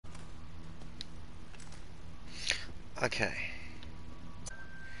Okay.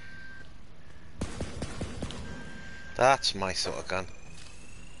 That's my sort of gun.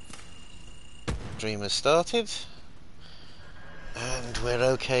 Dream has started. And we're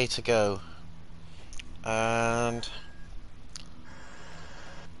okay to go. And...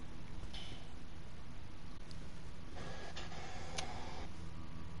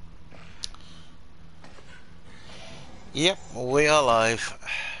 Yep, we are live.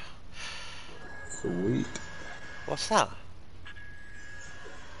 Sweet. What's that?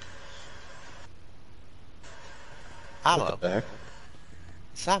 Ammo? What the heck?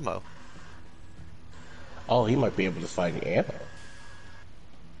 It's ammo. Oh, he might be able to find ammo.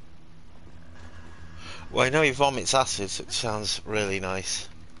 Well, I know he vomits acid, so it sounds really nice.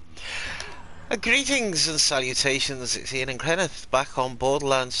 Greetings and salutations, it's Ian and Kenneth back on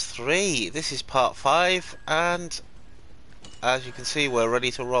Borderlands 3. This is part 5, and as you can see, we're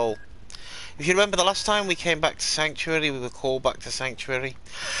ready to roll. If you remember the last time we came back to Sanctuary, we were called back to Sanctuary.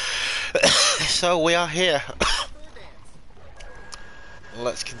 So we are here.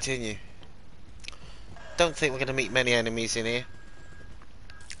 Let's continue. Don't think we're going to meet many enemies in here.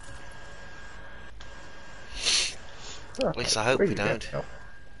 At least I hope we don't.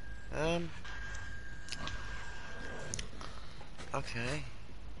 Okay.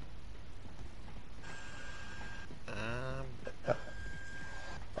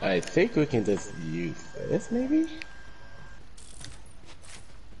 I think we can just use this, maybe?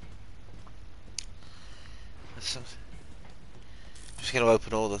 Just going to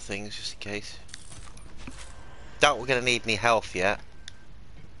open all the things, just in case. Doubt we're going to need any health yet.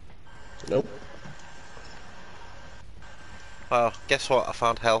 Nope. Well, guess what? I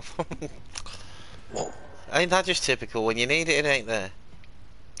found health. Ain't that just typical? When you need it, it ain't there.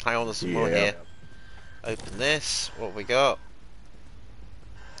 Hang on, there's some more here. Open this. What have we got?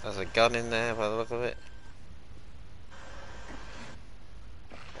 There's a gun in there by the look of it.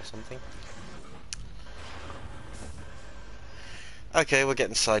 Or something. Okay, we're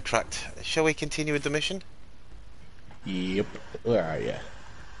getting sidetracked. Shall we continue with the mission? Yep. Where are you?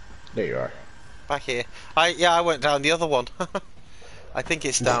 There you are. Back here. I went down the other one. I think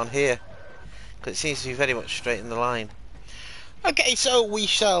it's down here. Because it seems to be very much straight in the line. Okay, so we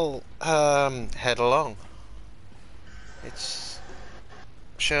shall head along. It's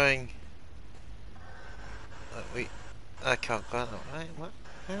showing that I can't go out, right? What?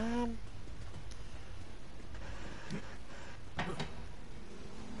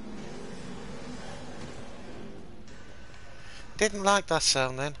 Didn't like that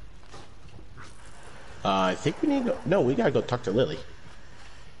sound then. I think we need to... No, we gotta go talk to Lily.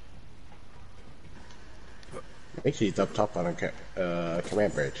 I think she's up top on a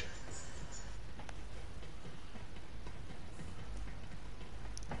command bridge.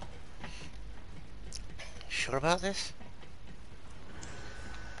 Sure about this?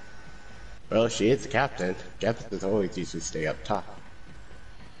 Well, she is the captain. Captains always usually stay up top.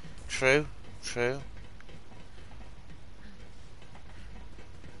 True, true.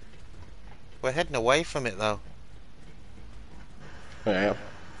 We're heading away from it though. Yeah.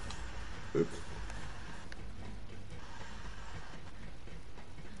 Oops.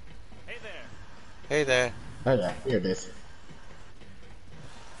 Hey there. Oh yeah, here it is.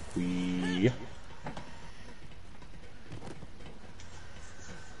 We...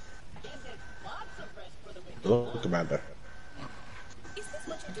 Oh, Commander. Is this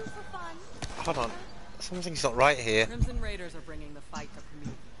what you do for fun? Hold on. Something's not right here. Crimson Raiders are bringing the fight to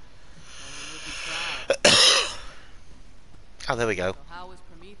Prometheus. Oh, there we go. So how is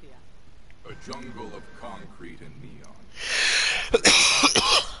Prometheus? A jungle of concrete and neon.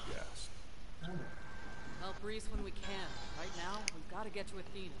 Yes. Help Reese when we can. Right now, we've got to get to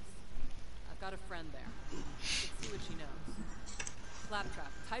Athena's. I've got a friend there. Let's see what she knows.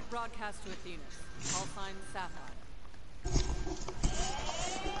 Claptrap, type broadcast to Athena's. Call sign Sapphire.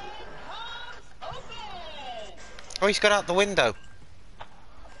 Oh, he's got out the window.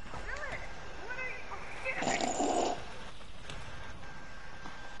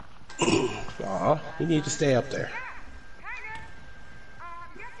 Aw, you need to stay up there.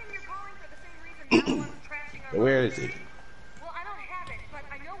 Where is he? Well, I don't have it, but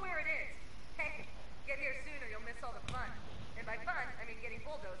I know where it is. Hey, get here soon or you'll miss all the fun. And by fun, I mean getting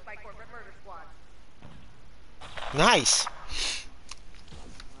bulldozed by corporate murder squads. Nice.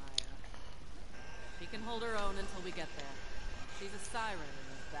 She can hold her own until we get there. She's a siren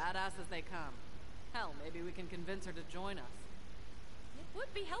and as badass as they come. Hell, maybe we can convince her to join us. It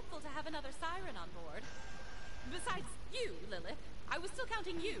would be helpful to have another siren on board. Besides you, Lilith. I was still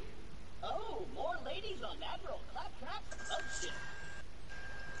counting you. Oh, more ladies on Admiral Claptrap's love ship.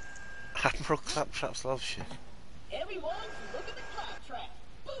 Admiral Claptrap's love ship. Everyone, look at the claptrap.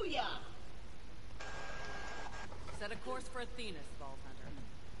 Booyah! Set a course for Athena's, Vault Hunter.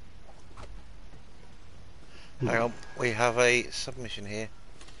 Hang on, we have a submission here.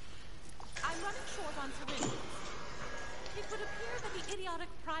 I'm running short on syringes. It would appear that the idiotic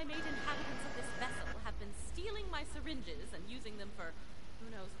primate inhabitants of this vessel have been stealing my syringes and using them for who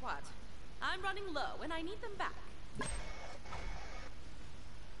knows what. I'm running low and I need them back.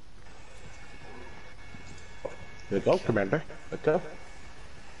 There you go, Commander. Let's go.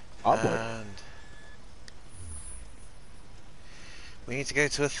 Onward. And we need to go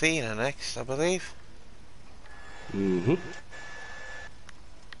to Athena next, I believe. Mm-hmm.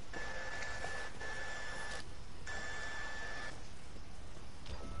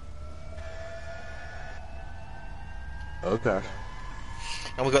 Okay.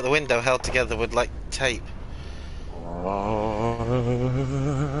 And we've got the window held together with like tape. Hello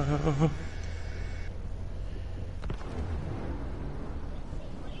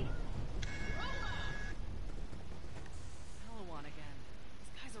one again.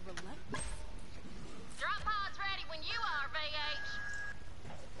 These guys are relentless. Drop pod's ready when you are, VH.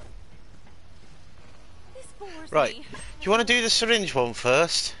 This bores Right. me. Do you want to do the syringe one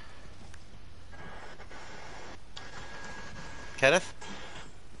first? Kenneth?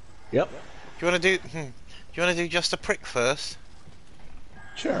 Yep. Do you want to do do you want to do just a prick first?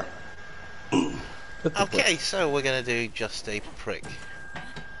 Sure. Okay, so we're going to do just a prick.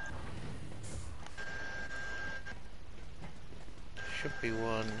 Should be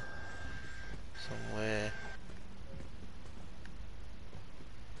one somewhere.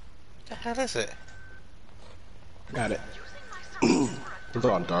 What the hell is it? Got it. It's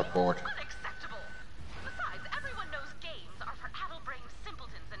on dartboard. Unacceptable. Besides, everyone knows games are for addle-brained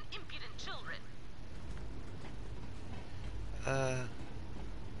simpletons and impudent children.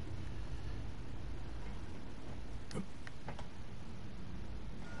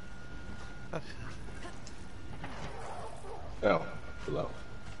 Oh, below.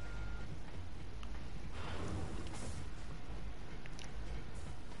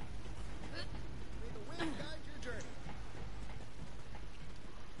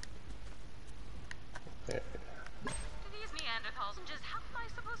 There. To these Neanderthals, just how am I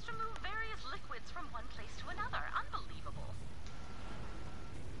supposed to move various liquids from one place to another? Unbelievable.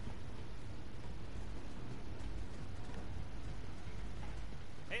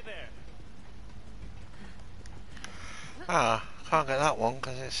 Hey there. Ah, can't get that one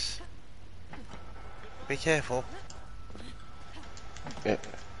because it's. Be careful. Yeah.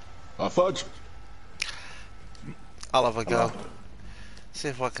 Oh, fudge. I'll have a go. Hello. See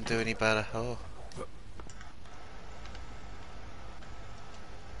if I can do any better. Oh.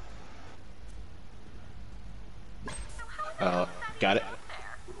 Got it.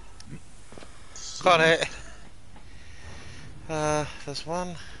 Got it. There's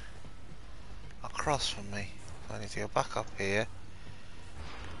one across from me. I need to go back up here.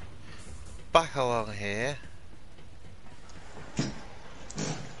 Back along here.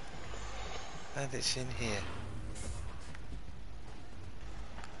 And it's in here.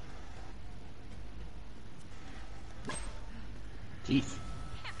 Jeez.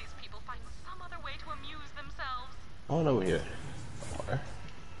 Can't these people find some other way to amuse themselves? On over here. Somewhere.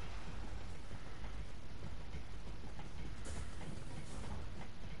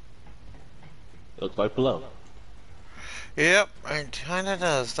 Looks like below. Yep, it kinda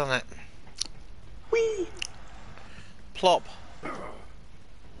does, doesn't it? Whee! Plop.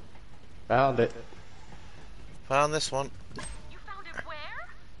 Found it. Found this one. You found it where?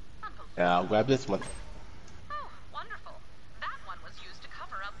 Unbelievable. Yeah, I'll grab this one. Oh, wonderful. That one was used to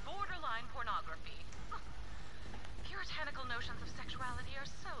cover up borderline pornography. Puritanical notions of sexuality are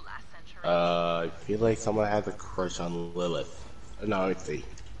so last century. I feel like someone has a crush on Lilith. No, it's the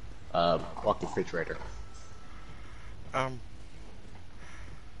walking refrigerator. I'm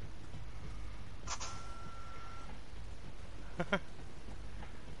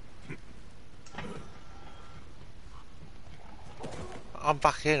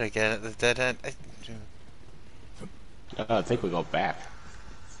back here again at the dead end. I think we go back.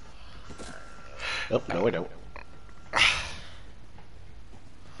 Oh, no we don't.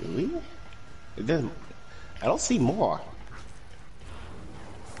 Do we? It doesn't. I don't see more.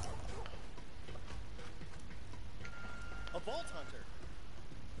 A Vault Hunter.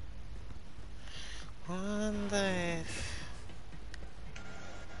 Wonder if...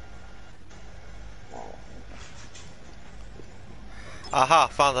 Aha,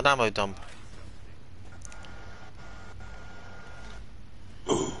 found an ammo dump.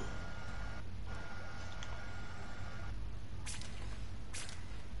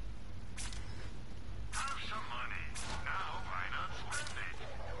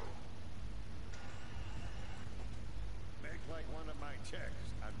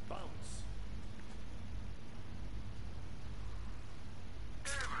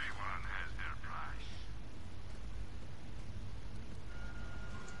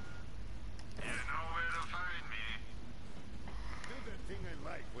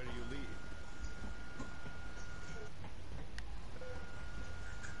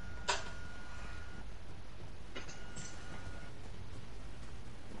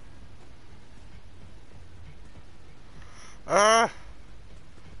 I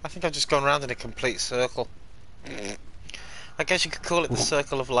think I've just gone round in a complete circle. I guess you could call it the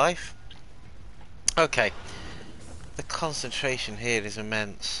circle of life. Okay. The concentration here is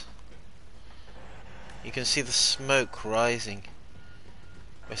immense. You can see the smoke rising.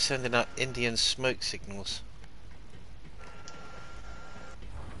 We're sending out Indian smoke signals.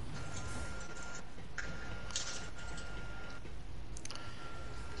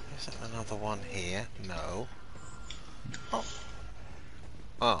 Is there another one here? No. Oh.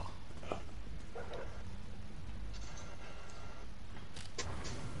 Oh.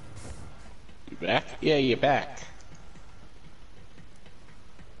 You back? Yeah, you're back.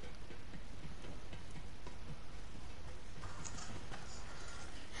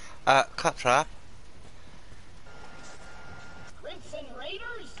 Claptrap. Crimson Raiders.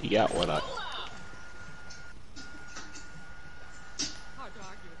 You got one up. Pull out. Hard to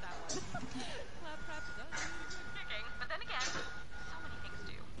argue with that one. Claptrap does need a good kicking, but then again, so many things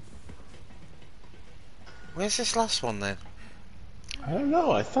do. Where's this last one then? I don't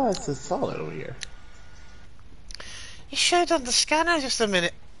know. I thought it saw it over here. You showed on the scanner just a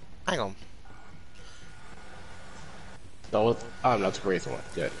minute. Hang on. Oh, that's a great one.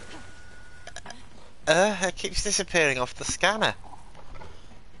 Good. It keeps disappearing off the scanner.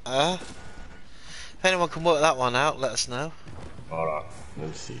 If anyone can work that one out, let us know. Hold on. Let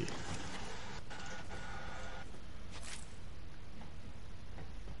me see.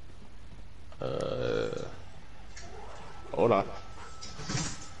 Hold on.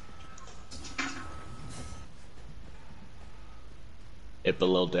 It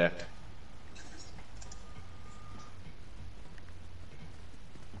below deck.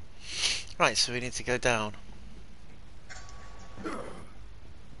 Right, so we need to go down. You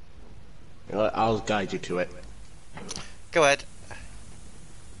know what, I'll guide you to it. Go ahead.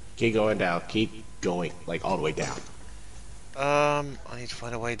 Keep going down. Keep going, like, all the way down. I need to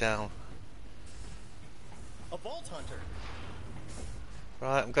find a way down. A Vault Hunter.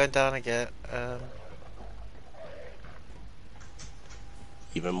 Right, I'm going down again.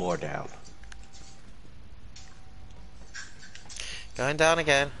 Even more down. Going down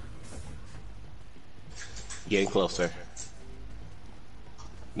again. Getting closer.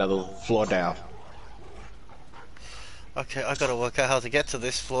 Another floor down. Okay, I gotta work out how to get to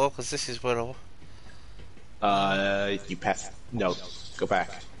this floor, because this is where I'll... You pass. No, go back.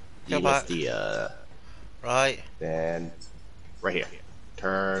 Go You back. missed the, Right. Then, right here.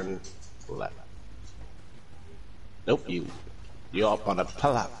 Turn left. Nope, you're up on a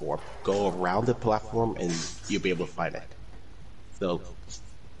platform. Go around the platform and you'll be able to find it. So,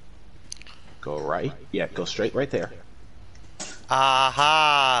 go right. Yeah, go straight right there.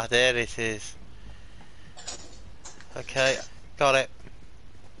 Aha! There it is. Okay, got it.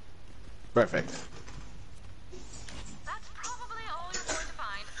 Perfect. That's probably all you're going to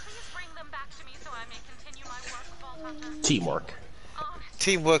find. Please bring them back to me so I may continue my work, Vault Hunter. Teamwork. Honestly,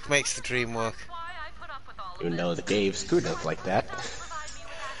 Teamwork makes the dream work. why I put up with all of Even this. though the game screwed us like that. Provide me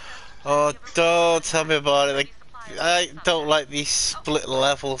with access to Oh, plenty of don't tell me about it. supplies I and don't like these split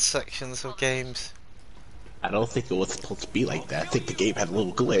level sections of games. I don't think it was supposed to be like that. I think the game had a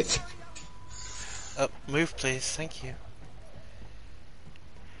little glitch. Move please, thank you.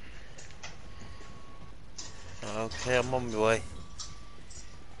 Okay, I'm on my way.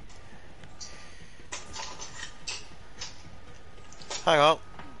 Hang on,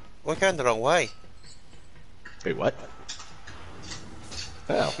 we're going the wrong way. Wait, what?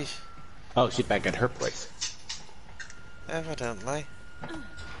 Oh. She's Oh, she's back at her place. evidently.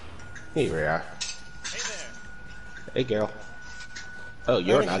 Here we are. Hey there. Hey, girl. Oh,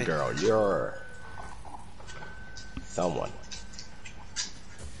 you're Where is not she? girl. You're someone.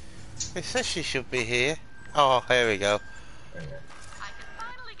 It says she should be here. Oh, here we go. I can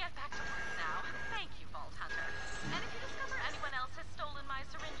finally get back to work now. Thank you, Vault Hunter. And if you discover anyone else has stolen my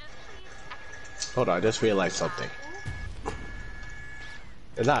syringes, please execute. Hold on, I just realized something.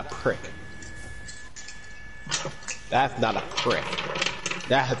 They're not a prick. That's not a prick.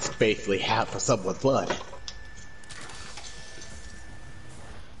 That's basically half of someone's blood.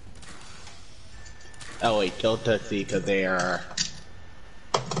 Oh wait, don't touch these because they are.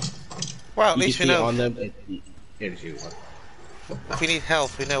 Well, at You least can we see know. on them. It's the energy one. If we need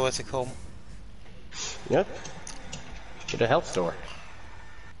help, we know where to come. Yep. To the health store.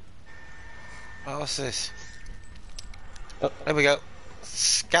 Oh, what's this? Oh. There we go.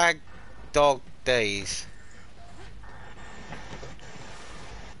 Skag Dog Days.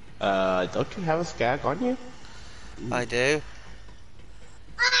 Don't you have a skag on you? I do.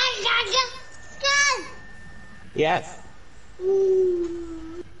 Yes.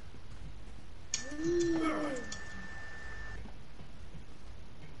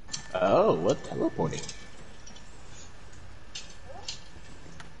 What teleporting?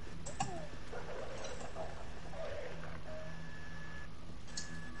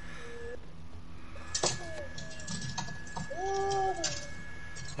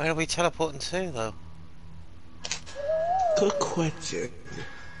 Where are we teleporting to, though? Good question.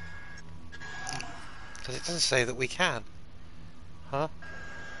 Because it doesn't say that we can. Huh?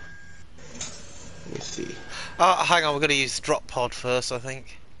 Let me see. Oh, hang on, we're going to use drop pod first, I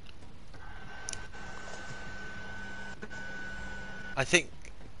think. I think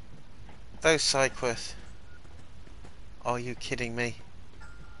those side quests. Are you kidding me?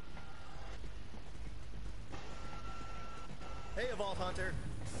 Hey, Vault Hunter.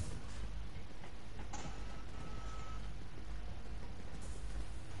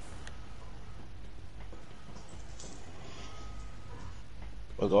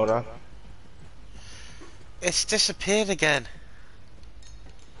 What's going on? It's disappeared again.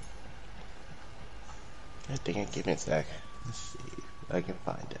 I think give me a sec. Let's see. I can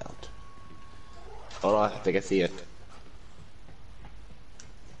find out. Hold on, I think I see it.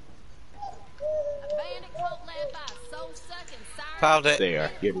 A bandit cult led by a soul-sucking siren. Found it.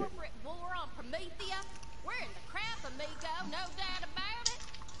 There. Give me. Corporate war on Promethea. We're in the crap, amigo. No doubt about it.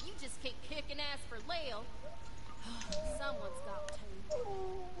 You just keep kicking ass for Lil. Someone's got to.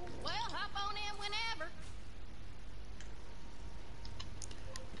 Well, hop on in whenever.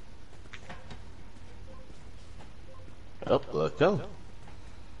 Oh, let's go.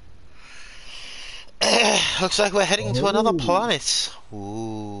 Looks like we're heading to another planet.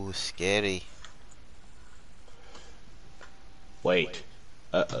 Ooh, scary. Wait.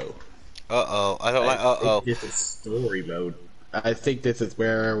 Uh-oh. Uh-oh. I don't like uh-oh. This is story mode. I think this is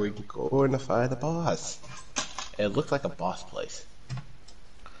where we're going to find the boss. It looks like a boss place.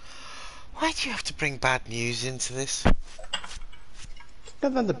 Why do you have to bring bad news into this?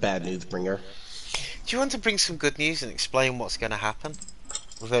 I'm not the bad news bringer. Do you want to bring some good news and explain what's going to happen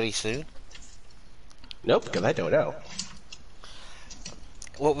very soon? Nope, because I don't know.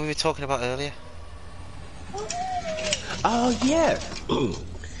 What we were talking about earlier? Oh, yeah!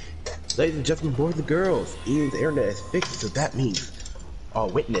 Ladies and gentlemen, boys and girls, Ian's internet is fixed, so that means our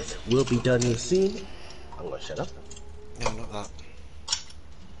witness will be done in soon. I'm gonna shut up. No, not that.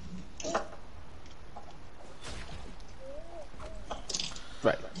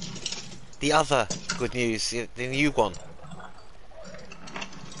 Right. The other good news, the new one.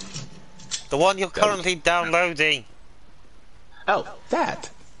 The one you're currently downloading. Oh, that!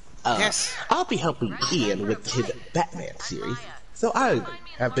 Yes. I'll be helping Ian with his Batman series. So I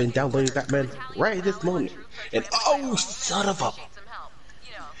have been downloading Batman right this moment. And oh, son of a...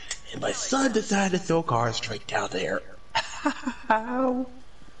 And my son decided to throw cars straight down there.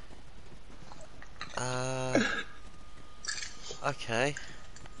 Okay.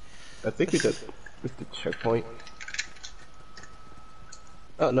 I think it's the checkpoint.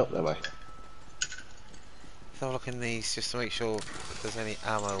 Oh, no, never mind. Let's have a look in these just to make sure if there's any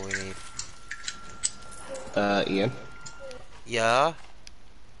ammo we need. Ian? Yeah?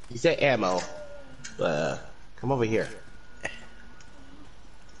 You say ammo. Come over here.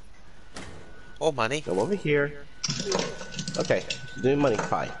 Or money. Come over here. Okay, doing money,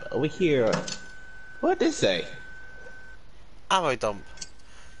 fine. But over here, what did it say? Ammo dump.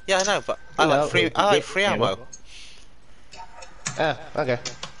 Yeah, I know, but I like free ammo. Ah, okay.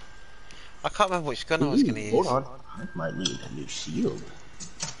 I can't remember which gun I was going to use. Hold on. I might need a new shield.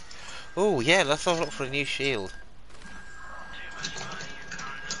 Oh yeah, let's have a look for a new shield.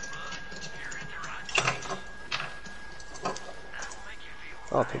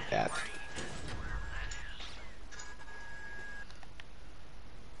 I'll take that.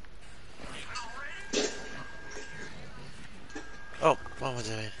 Oh, what am I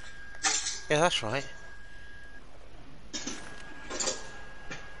doing? Yeah, that's right.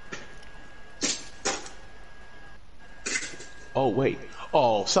 Oh, wait.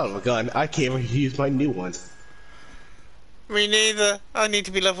 Oh, son of a gun. I can't even use my new one. Me neither. I need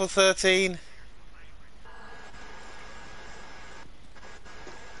to be level 13.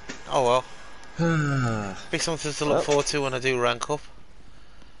 Oh well. Be something to look forward to when I do rank up.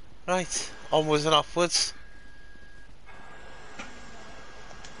 Right, onwards and upwards.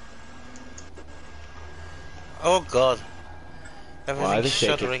 Oh god. Everything's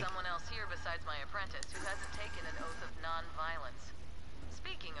shuddering. Someone else here besides my apprentice who hasn't taken an oath of non-violence.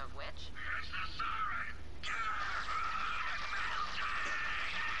 Speaking of which...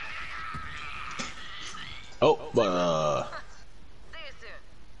 Oh, See you soon.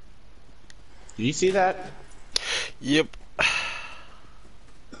 did you see that? Yep.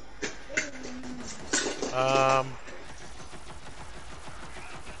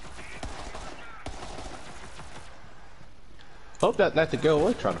 hope that's a girl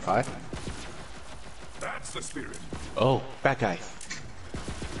we're trying to find. That's the spirit. Oh, bad guy.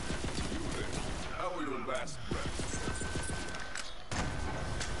 How are your last breaths?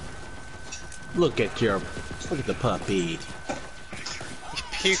 Look at the puppy. He's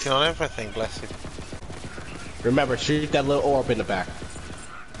puking on everything, bless him. Remember, shoot that little orb in the back.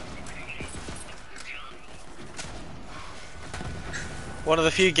 One of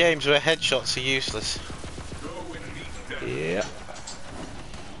the few games where headshots are useless. Yeah.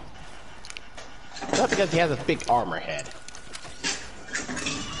 Not because he has a big armor head.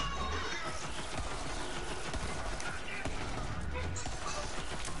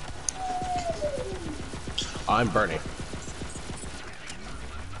 I'm burning.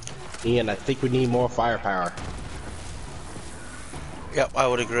 Ian, I think we need more firepower. Yep, I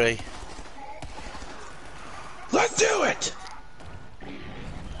would agree. Let's do it!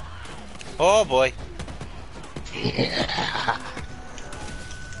 Oh boy.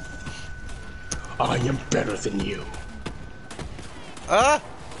 I am better than you. Ah!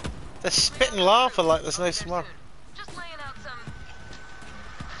 They're spitting lava like there's no tomorrow. Just laying out some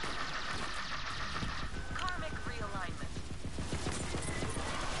karmic realignment.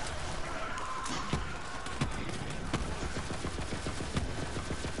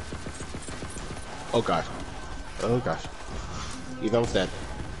 Oh gosh. Oh gosh. He's almost dead.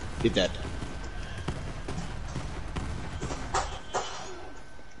 He's dead.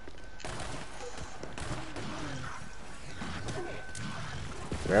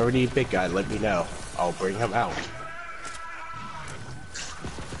 If you ever need a big guy, let me know. I'll bring him out.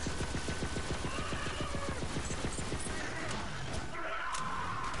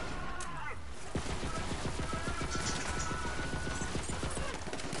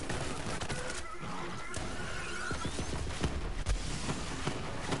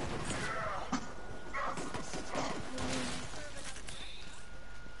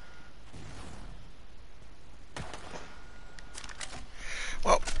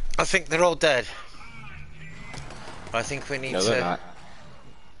 Well, I think they're all dead. I think we need No, they're to... not.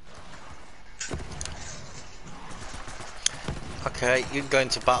 Okay, you can go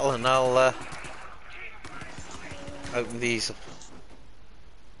into battle and I'll open these up.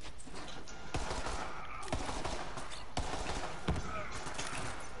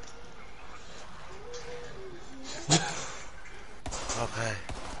 Okay.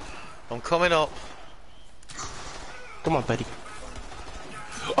 I'm coming up. Come on, buddy.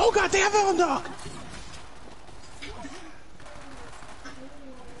 Oh god, they have a dog!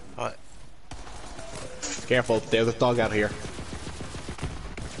 Right. Careful, there's a dog out here.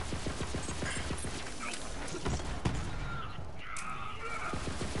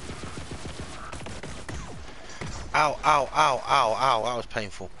 Ow, ow, ow, ow, ow, that was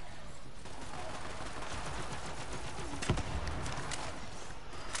painful.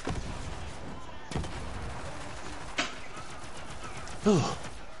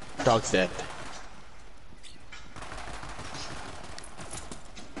 Dog's dead.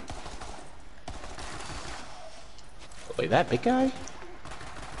 Wait, that big guy?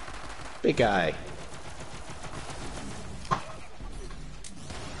 Big guy.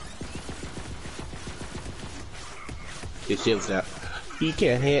 His shield's out. He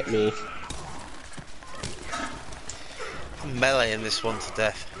can't hit me. I'm meleeing this one to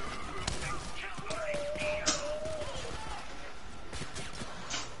death.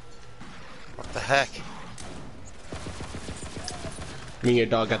 What the heck? Me and your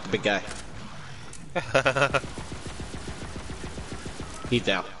dog got the big guy. He's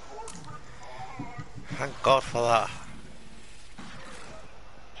down. Thank God for that.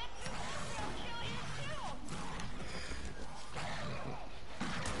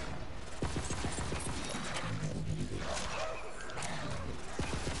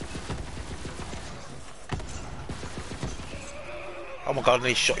 Oh my God, and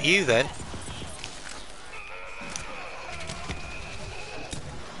he shot you then.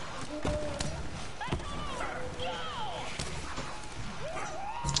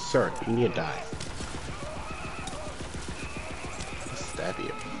 Sir, you need to die. Stab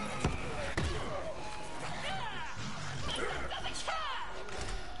you.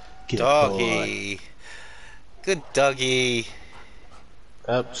 Good Doggy. boy. Good doggy.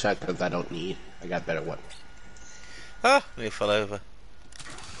 Oh, shotguns I don't need. I got a better one. Ah, he fell over.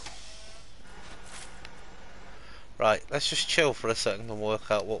 Right, let's just chill for a second and work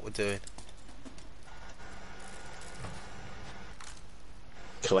out what we're doing.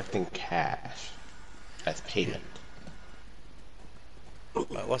 Collecting cash as payment.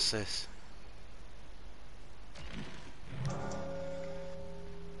 Right, what's this?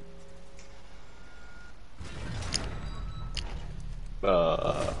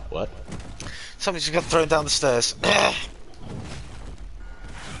 What? Something just got thrown down the stairs.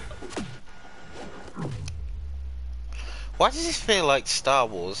 Why does this feel like Star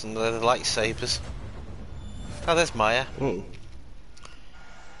Wars and the lightsabers? Oh, there's Maya. Mm.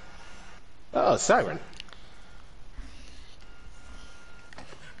 Oh, Siren.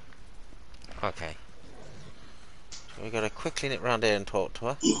 Okay. So we gotta quickly nip round here and talk to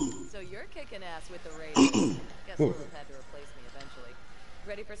her. So you're kicking ass with the Raiders. Guess Lilith had to replace me eventually.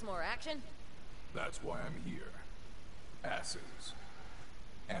 Ready for some more action? That's why I'm here. Asses.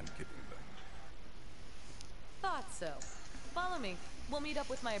 And kicking them. Thought so. Follow me. We'll meet up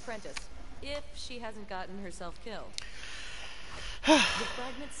with my apprentice. If she hasn't gotten herself killed. The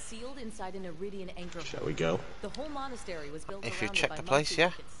fragment's sealed inside an Iridian anchor. Shall we go? The whole monastery was built If you around check it by the monks place, who yeah.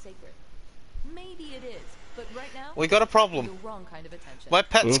 think it's sacred. Maybe it is, but right now We got a problem. the wrong kind of attention. My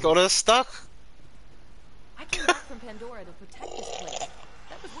pet's got us stuck. I came back from Pandora to protect this place.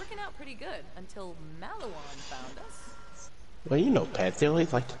 That was working out pretty good until Malawan found us. Well, you know pets, they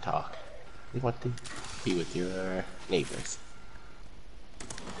always like to talk. They want to be with your neighbors.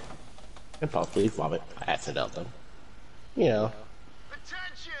 And possibly vomit acid out them. You know,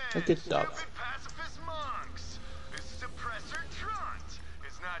 Attention! a good dog. Stupid pacifist monks! This is Oppressor Trunt.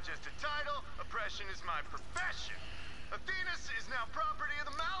 It's not just a title, oppression is my profession. Athenas is now property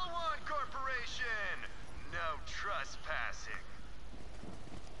of the Malawan Corporation. No trespassing.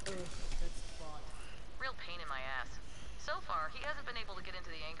 Ugh, that's fun. Real pain in my ass. So far, he hasn't been able to get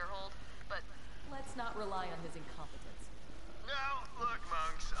into the anchor hold, but Let's not rely on his incompetence. Now, look,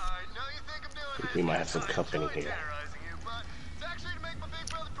 monks, I know you think I'm doing this We might have some because I company enjoy here. terrorizing you, but it's actually to make my big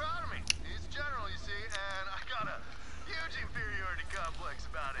brother proud of me. He's general, you see, and I got a huge inferiority complex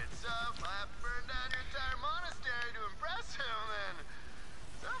about it. So if I have to burn down your entire monastery to impress him, then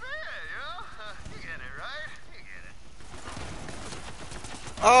so be it, you know? You get it, right? You get it.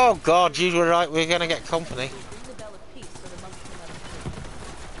 Oh God, you were right. We're gonna get company. Ring the bell of peace so the monks can let us through.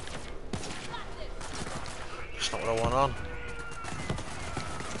 That's not what I want on.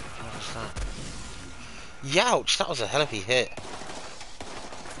 What was that? Youch! That was a hell of a hit.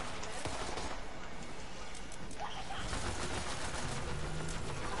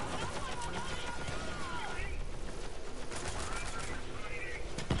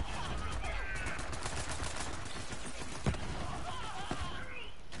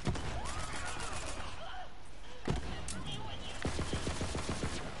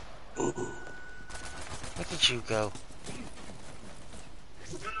 Where did you go?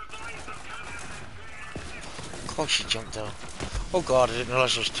 Of course you jumped down. Oh God, I didn't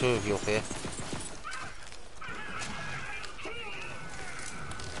realise there was two of you up here.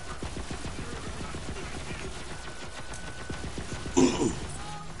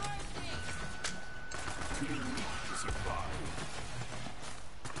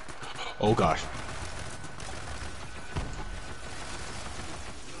 Oh gosh.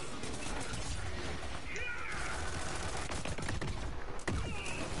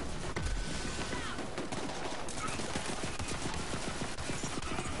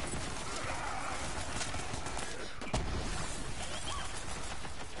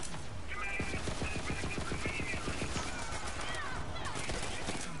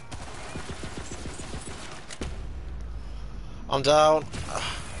 I'm down.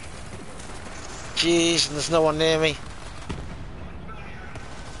 Jeez, and there's no one near me.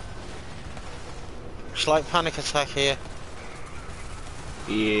 Slight panic attack here.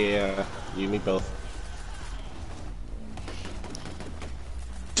 Yeah, you and me both.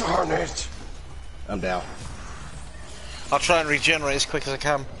 Darn it! I'm down. I'll try and regenerate as quick as I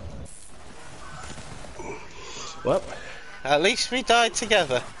can. Well, At least we died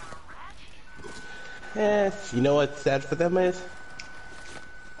together. you know what's sad for them is?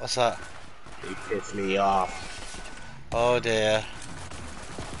 What's that? They piss me off. Oh dear.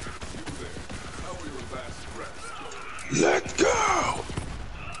 How were your last breaths? Let's go!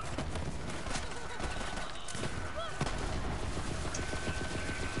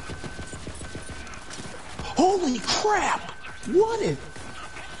 Holy crap! What is...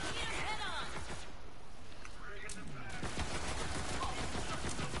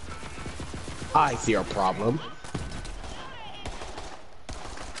 I see our problem.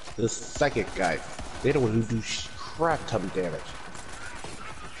 The second guy. They're the one who do crap ton of damage.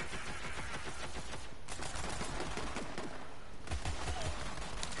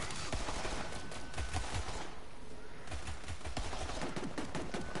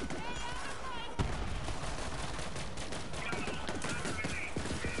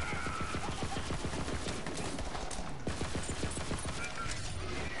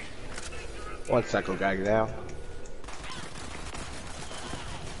 One second, guy, now.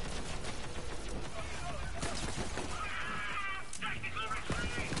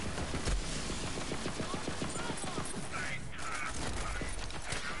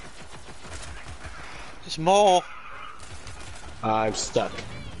 There's more. I'm stuck.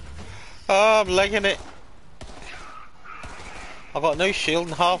 Oh, I'm legging it. I've got no shield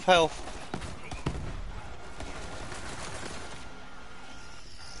and half health.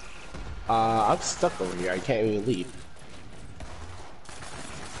 I'm stuck over here. I can't even leave.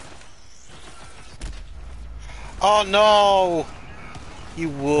 Oh no! You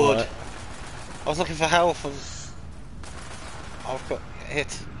would. What? I was looking for health and I've got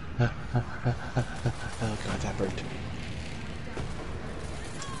hit. Oh god, that burned.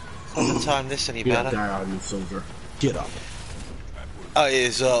 I haven't timed this any Get up better. there on you, Silver. Get up. Oh, it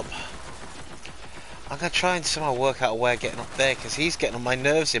is up. I'm gonna try and somehow work out a way of getting up there because he's getting on my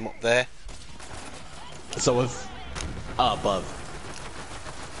nerves, him up there. So if above.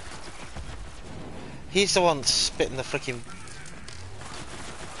 He's the one spitting the freaking.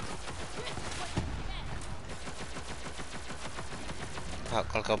 Oh,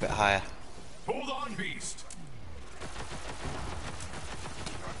 gotta go a bit higher. Hold on, beast.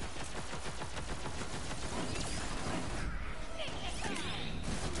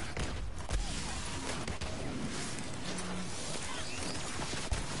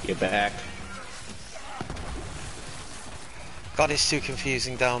 Get back. God, it's too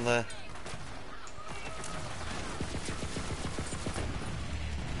confusing down there.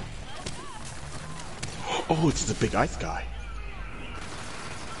 Oh, it's the big ice guy.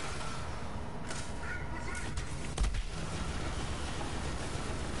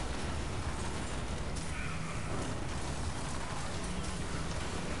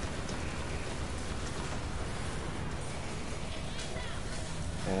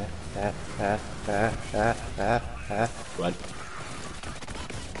 Run.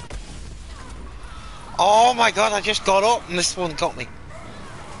 Oh my God, I just got up and this one got me.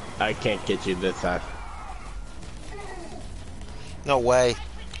 I can't get you this time. No way.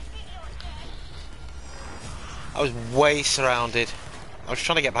 I was way surrounded. I was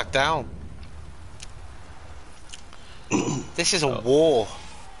trying to get back down. This is a war.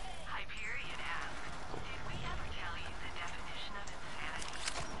 Hyperion asks, did we ever tell you the definition of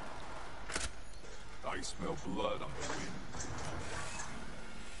insanity? I smell blood on the wind.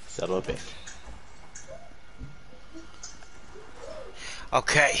 Settle a bit.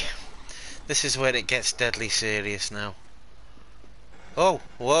 Okay. This is where it gets deadly serious now. Oh,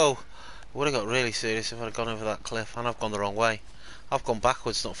 whoa. Would have got really serious if I'd gone over that cliff, and I've gone the wrong way. I've gone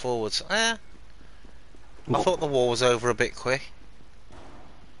backwards, not forwards. I thought the war was over a bit quick.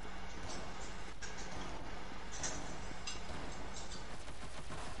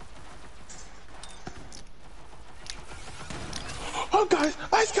 Oh, guys!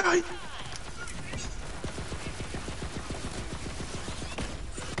 Ice guy!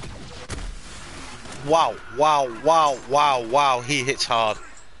 Wow, wow, wow, wow, wow. He hits hard.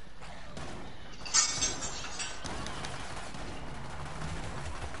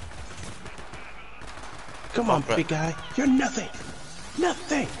 Come on, Brett. big guy. You're nothing.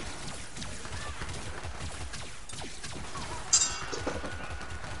 Nothing.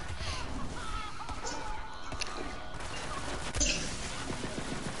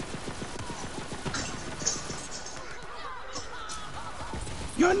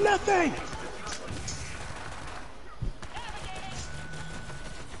 You're nothing.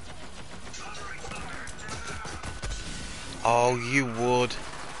 Oh, you would.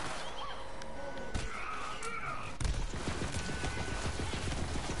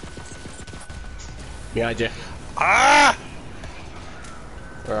 Behind you. Ah!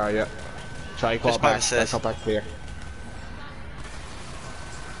 Where are you? Try and call Just by back. the Try stairs. call back clear.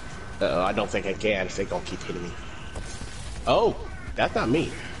 Uh-oh, I don't think I can. They're gonna keep hitting me. Oh, that's not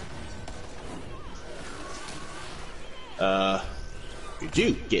me. Did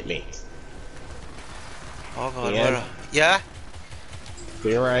you get me? Oh God, Yeah. where? Yeah,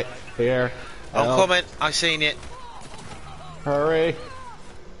 Clear right. Clear. I'm Help. coming. I've seen it. Hurry.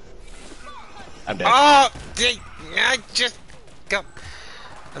 I'm dead. Oh, I just got.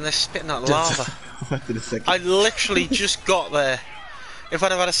 And they're spitting out lava. Wait a second. I literally just got there. If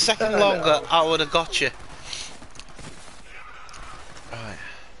I'd have had a second longer, I would have got you. Right.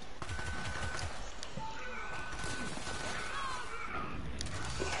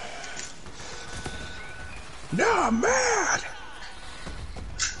 No, I'm mad.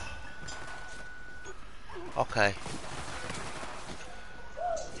 Okay.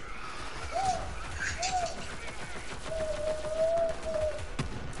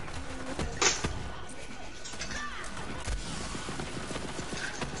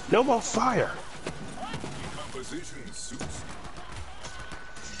 No more fire. Composition suits.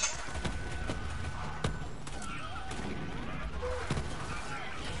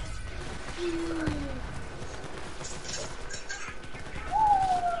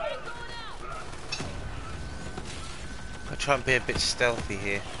 try and be a bit stealthy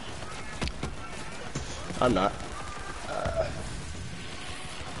here. I'm not.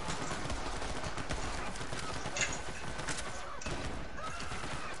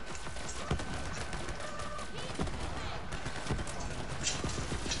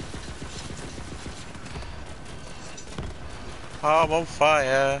 I'm on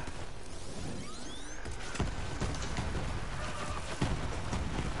fire.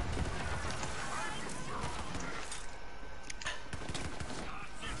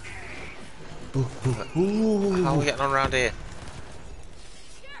 How are we getting on around here?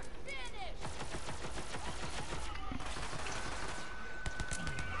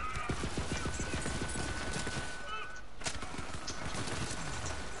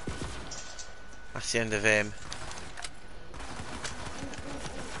 That's the end of him.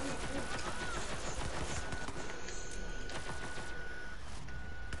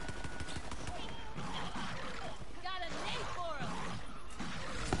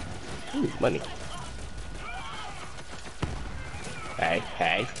 Ooh, money. Hey,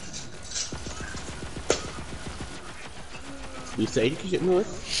 hey. You say you can get me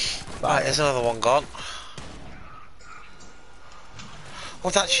with? Right, there's another one gone. Oh,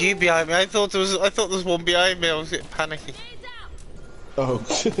 that's you behind me. I thought there was one behind me. I was getting panicky. Oh.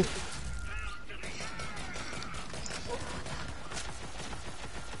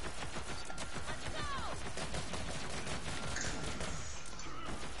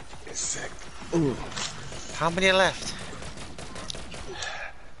 Sick. Ooh. How many are left?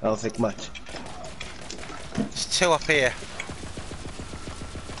 I don't think much. There's two up here.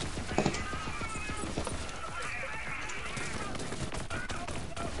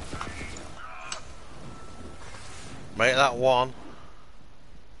 Make that one.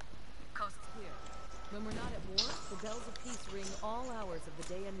 Coast clear. When we're not at war, the bells of peace ring all hours of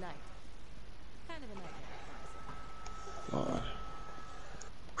the day and night. Kind of a nightmare, honestly.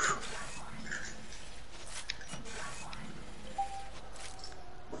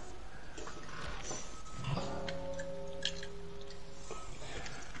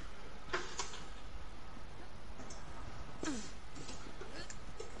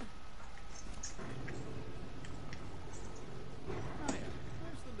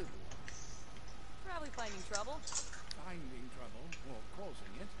 Where's the little one? Probably finding trouble. Finding trouble, or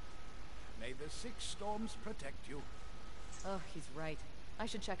causing it. May the six storms protect you. Oh, he's right. I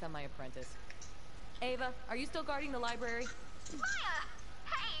should check on my apprentice. Ava, are you still guarding the library? Maya!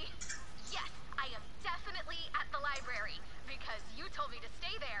 Hey! Yes, I am definitely at the library, because you told me to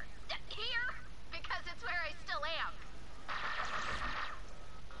stay there. Here? Because it's where I still am.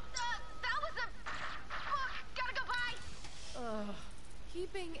 That was a book! Gotta go by!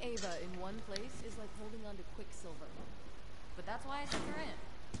 Keeping Ava in one place is like holding on to Quicksilver. But that's why I took her in.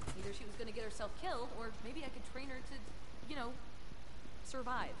 Either she was gonna get herself killed, or maybe I could train her to, you know,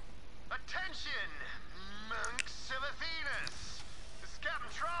 survive. Attention, monks of Athenas! This is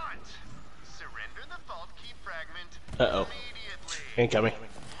Captain Trot. Surrender the vault key fragment immediately. Incoming.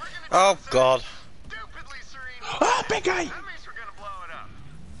 Oh God. Stupidly serene. Ah, big guy! That means we're gonna blow it up.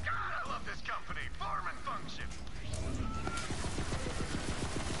 God, I love this company. Form and function.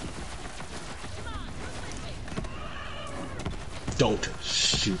 Don't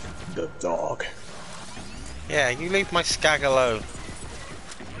shoot the dog. Yeah, you leave my skag alone.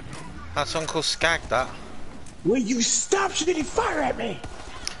 That's Uncle Skag, that. Will you stop shooting fire at me?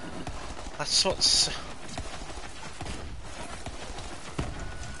 That's what's...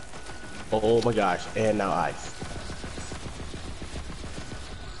 Oh my gosh, and now ice.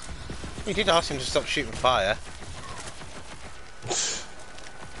 You did ask him to stop shooting fire.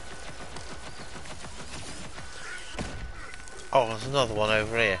 Oh, there's another one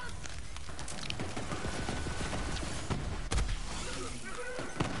over here.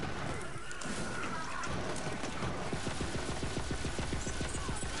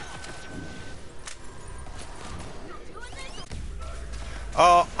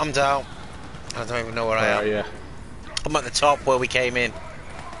 Oh, I'm down. I don't even know where I am. Yeah. I'm at the top where we came in.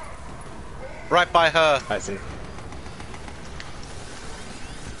 Right by her. I see.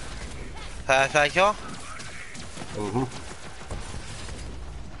 Thank you. Mm-hmm.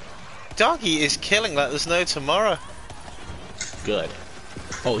 Doggy is killing like there's no tomorrow. Good.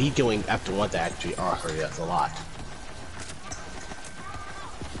 Oh, he's going after one that actually hurt us a lot.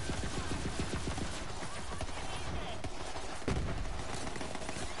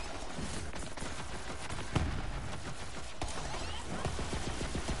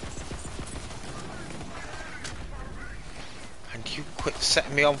 And you quit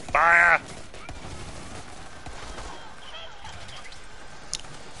setting me on fire!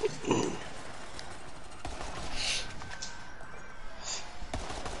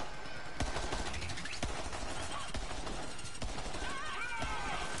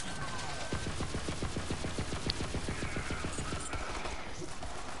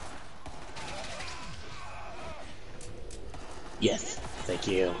 Yes, thank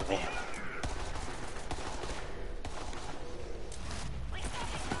you, man.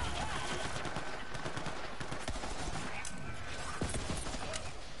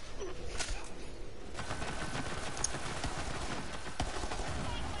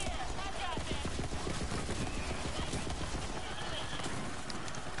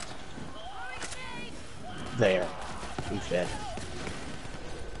 There. He's dead.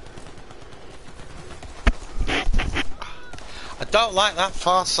 I don't like that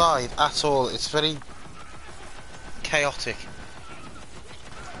far side at all. It's very chaotic.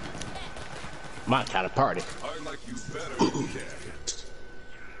 My kind of party. I like you better than Ken.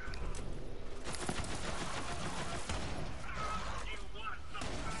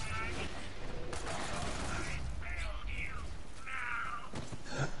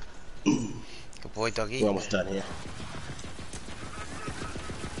 Good boy, doggy. We're almost done here.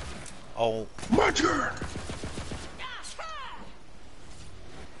 Oh. My turn!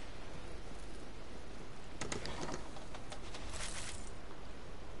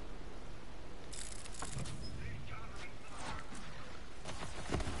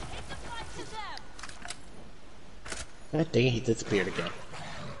 God dang it, he disappeared again.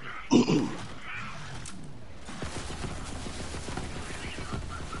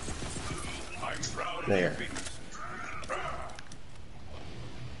 There.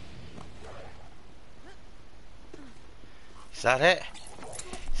 Is that it?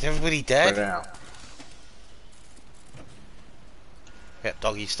 Is everybody dead? For now. Yeah,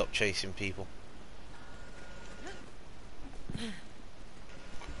 doggy, stop chasing people.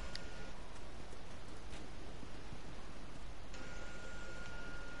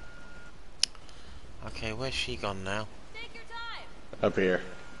 Okay, where's she gone now? Take your time. Up here.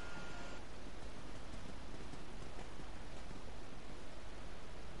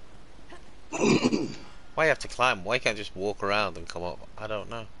 Why you have to climb? Why can't you just walk around and come up? I don't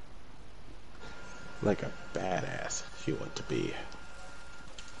know. Like a badass, if you want to be.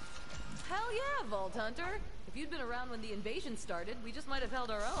 Hell yeah, Vault Hunter. If you'd been around when the invasion started, we just might have held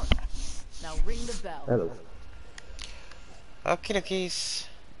our own. Now ring the bell. Hello. Okie dokies.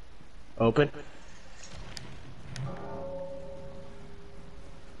 Open.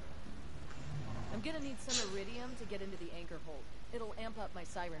 I'm gonna need some iridium to get into the anchor hold. It'll amp up my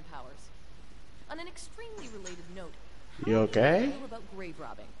siren powers. On an extremely related note, You how okay? do you feel about grave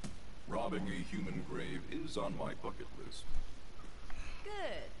robbing? Robbing a human grave is on my bucket list.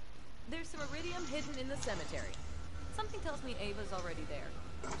 Good. There's some iridium hidden in the cemetery. Something tells me Ava's already there.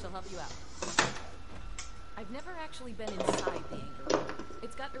 She'll help you out. I've never actually been inside the anchor hold.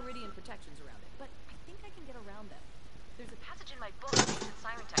 It's got iridium protections around it, but I think I can get around them. There's a passage in my book that uses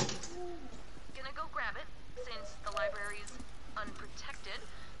siren techniques. Gonna go grab it, since the library's unprotected,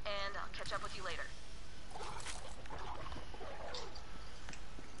 and I'll catch up with you later.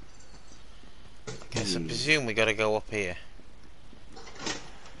 Okay, so I presume we gotta go up here.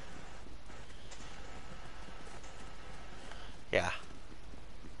 Yeah.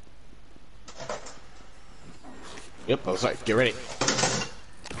 Yep, I was like, get ready.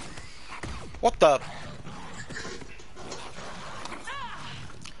 What the?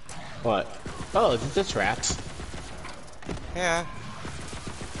 What? Oh, it's the traps. Yeah.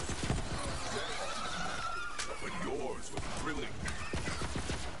 But yours was thrilling.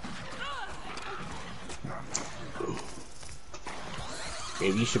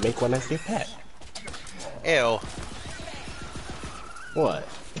 Maybe you should make one as your pet. Ew. What?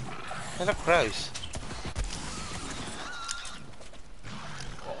 They look gross.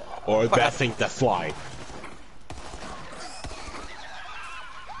 Or that thing that's flying.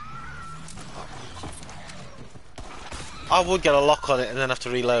 I would get a lock on it and then have to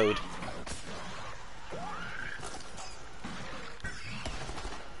reload.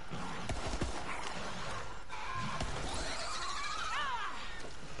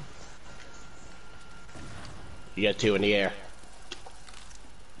 You got two in the air.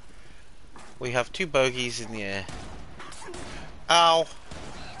 We have two bogeys in the air. Ow.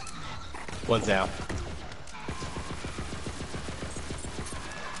 One's out.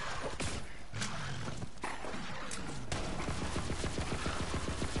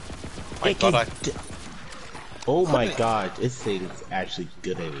 My God, Oh my god, this thing's actually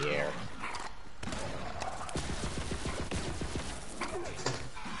good in the air.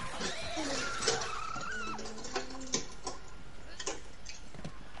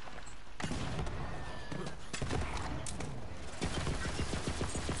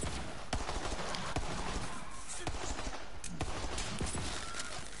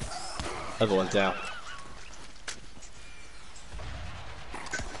 Other one's out.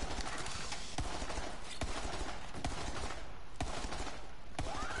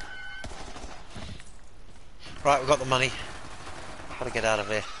 Right, we've got the money. Gotta get out of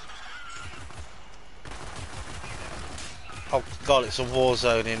here. Oh god, it's a war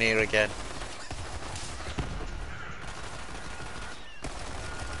zone in here again.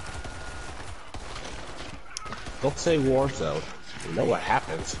 Don't say war zone. You know what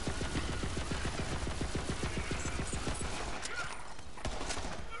happens.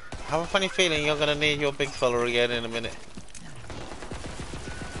 I have a funny feeling you're gonna need your big fella again in a minute.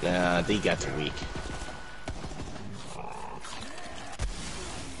 Nah, they got too weak.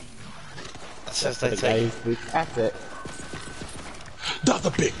 That's as For they the guy take. who's weak. That's it. That's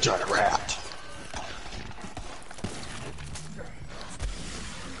a big giant rat.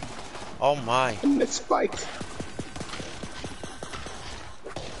 Oh my. And it's spiked.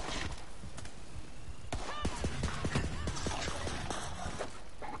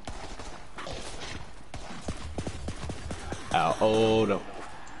 Ow, oh no.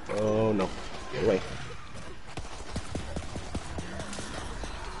 Oh no. Get away.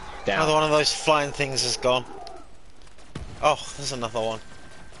 Down. Another one of those flying things is gone. Oh, there's another one.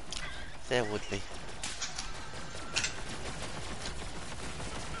 There would be.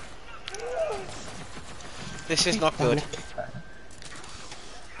 This is not good.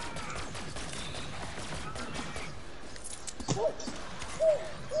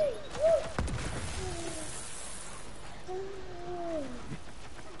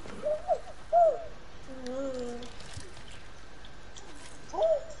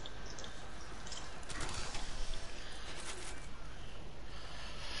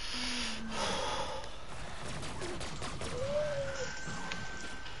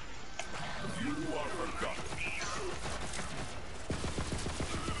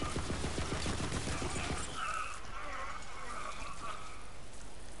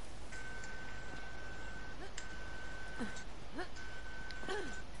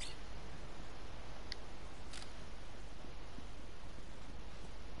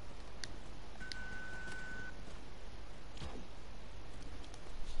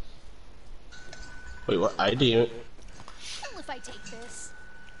 Wait, what? I didn't. Cool if I take this.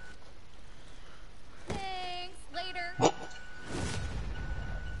 Thanks. Later.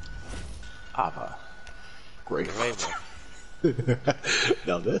 Ava. Great. Raven.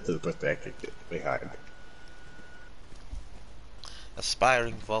 Now this is pathetic behind.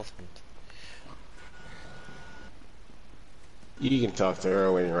 Aspiring involvement. You can talk to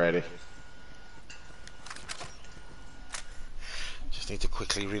her when you're ready. Just need to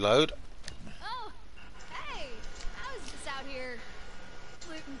quickly reload. Oh, hey. I was just out here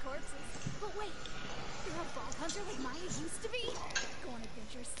looting corpses. But wait, you're a vault hunter like Maya used to be? Go on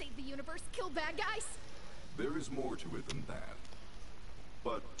adventures, save the universe, kill bad guys. There is more to it than that.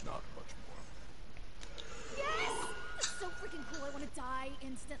 But not much more. Yes! This is so freaking cool, I want to die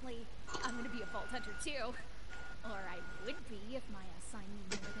instantly. I'm gonna be a vault hunter too. Or I would be if Maya assigned me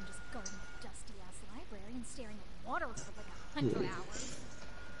more than just guarding a dusty-ass library and staring at water for like 100 hours.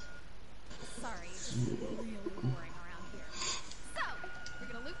 Sorry, it's just really boring around here. So, you're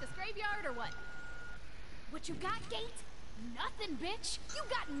gonna loot this graveyard or what? What you got, Gate? Nothing, bitch! You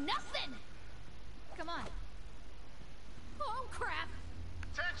got nothing! Come on. Oh, crap!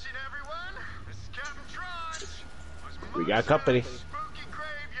 Attention, everyone! This is Captain Trudge. We got company. Spooky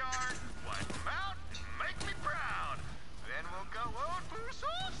graveyard. Wipe them out and make me proud. Then we'll go out for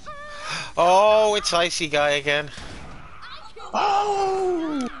sauce. Oh, it's Icy Guy again.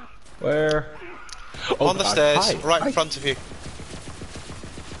 Oh! Where? Oh, On the God. stairs, Hi. right Hi. in front of you.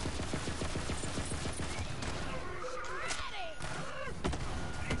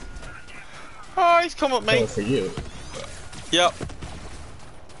 Oh, he's come at me. Going for you. Yep.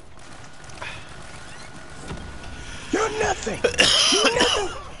 You're nothing! You're nothing!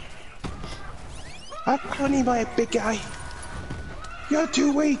 I need my big guy. You're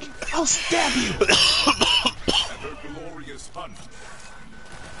too weak. I'll stab you. Glorious hunt.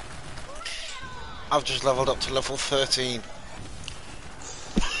 I've just leveled up to level 13.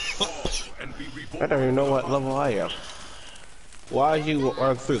 And be I don't even know what level I am. Why you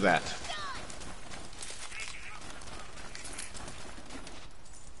run through that?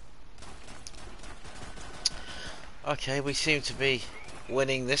 Okay, we seem to be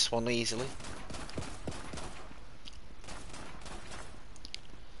winning this one easily.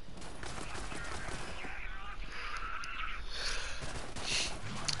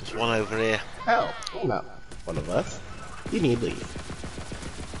 There's one over here. Hell, you're not one of us. You need to leave.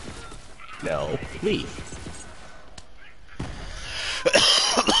 No, leave.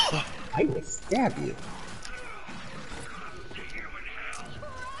 I will stab you.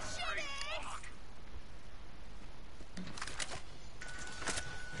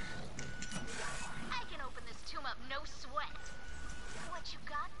 I can open this 2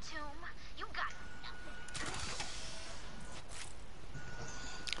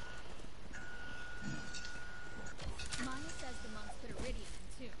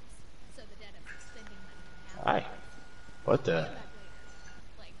 What the?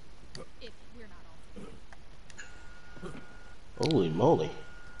 Like, if we're not all together. Holy moly.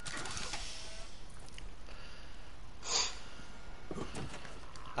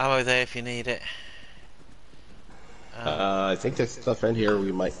 Ammo there if you need it. I think there's stuff in here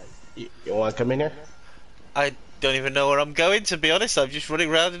we might... You want to come in here? I don't even know where I'm going, to be honest. I'm just running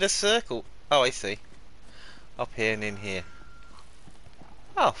around in a circle. Oh, I see. Up here and in here.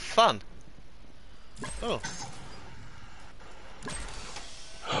 Oh, fun. Oh.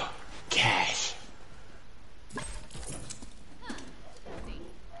 Cash. But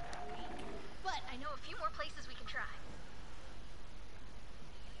I know a few more places we can try.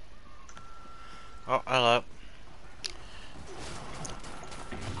 Oh, hello.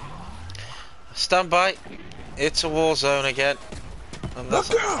 Stand by. It's a war zone again. And Let's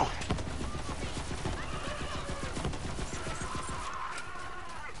go!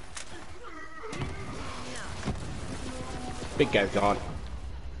 Big guy's gone.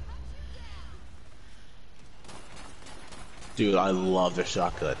 Dude, I love the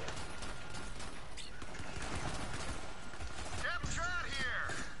shotgun. Captain Trout here!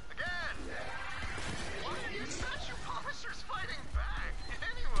 Again! Why are you such officers fighting back?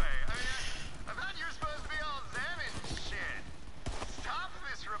 Anyway, I thought you were supposed to be all zen and shit. Stop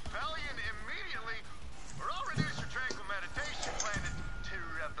this rebellion immediately, or I'll reduce your tranquil meditation plan to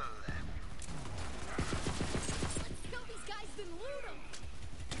rebel. Let's kill these guys and loot them.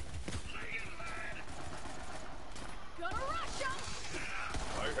 Gonna rush them.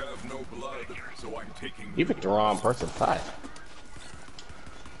 I have no blood, so I'm taking... You picked the wrong person. 5.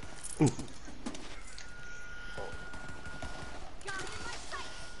 Got him in my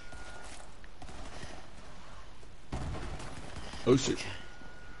sight. Oh shit.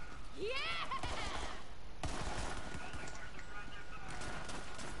 Yeah.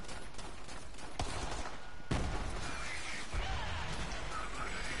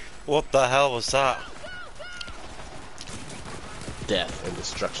 What the hell was that? Death and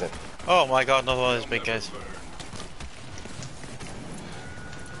destruction. Oh my god, another one of those big guys.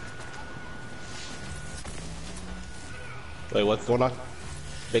 Wait, what's going on?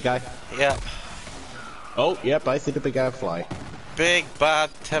 Big guy? Yep. Oh, yep, I see the big guy fly. Big,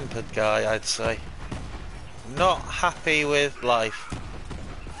 bad-tempered guy, I'd say. Not happy with life.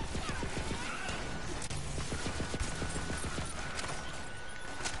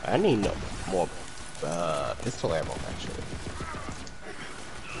 I need no more pistol ammo, actually.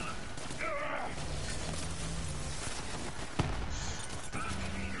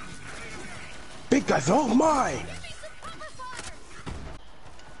 Big guy's all mine!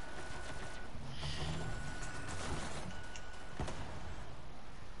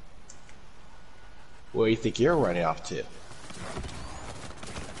 Where do you think you're running off to?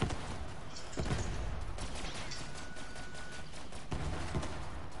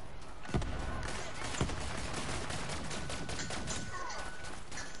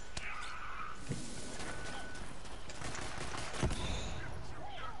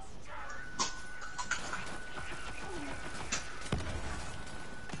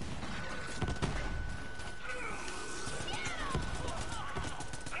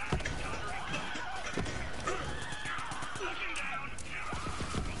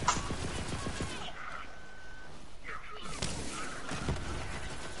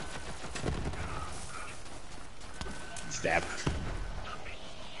 Stab.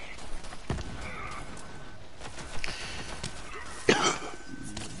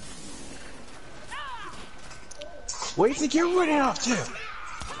 Where do you think you're running off to?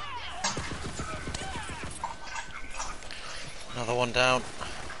 Another one down.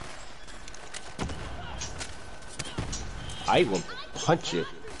 I will punch you.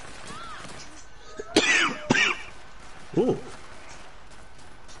 Ooh.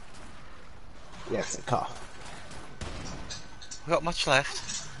 Yes, a cough. We got much left.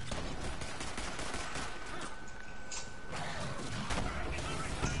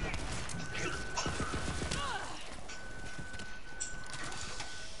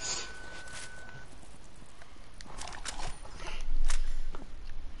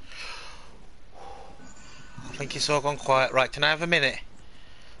 I think it's all gone quiet. Right, can I have a minute?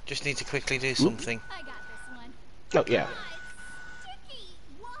 Just need to quickly do something. I got this one. Oh, yeah. Sticky.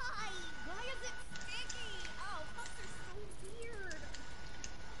 Why? Why is it sticky? Oh, bugs are so weird.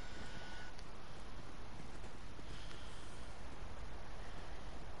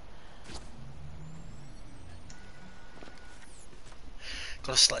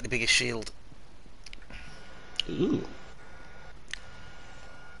 Got a slightly bigger shield. Ooh.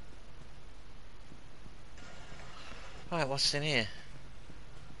 Right, what's in here?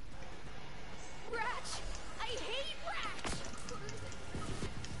 Rats. I hate rats.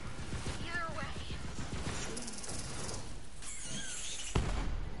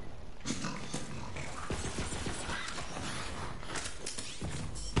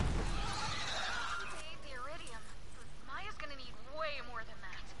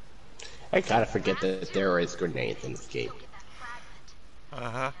 I gotta forget that there is grenades in this game. Uh-huh.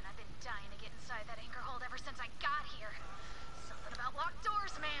 I've been dying to get inside that anchor hold ever since I got here. Something about locked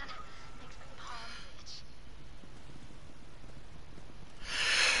doors, man. Makes my palms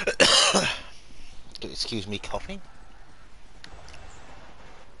itch. Excuse me, coughing.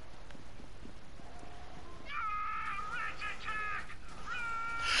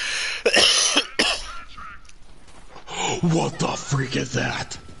 What the freak is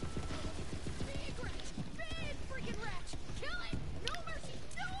that? Big wretch! Big freaking wretch! Kill it! No mercy!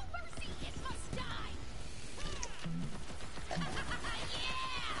 No mercy! It must die!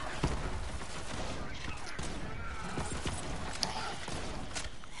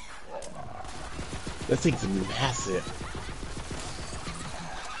 This thing's massive.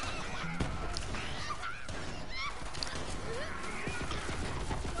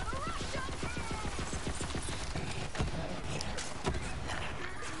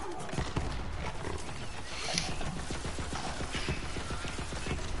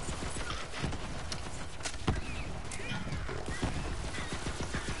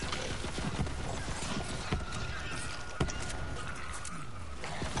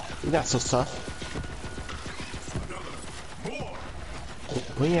 You're not so tough.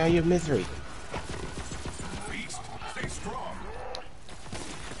 Bring out your misery. Beast, stay strong.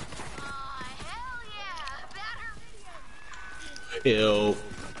 Aw, hell yeah! That hurt. Ew.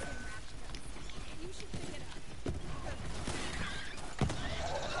 You should pick it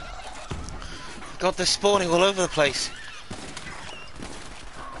up. God, they're spawning all over the place.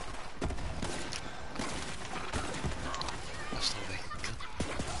 That's not very good.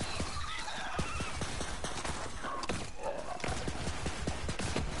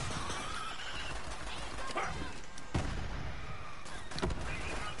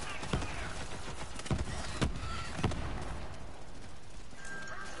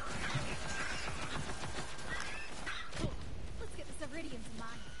 Let's get this iridium to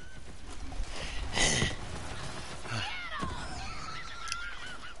mine.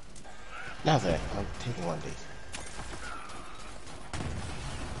 Now then, I'm taking one of these.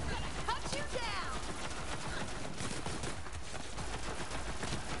 Cut you down!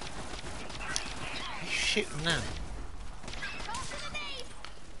 Are you shooting now? Toss in a nade!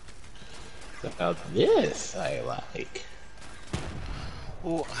 Now this I like.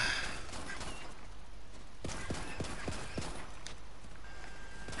 Oh.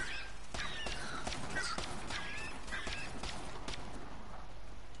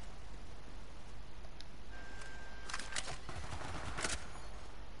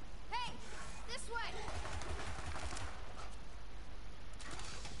 Hey! This way!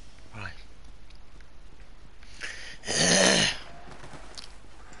 Right.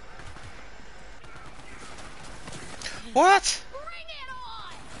 What? Bring it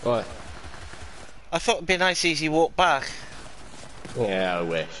on! What? I thought it'd be a nice easy walk back. Yeah, I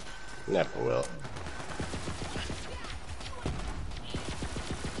wish. Never will.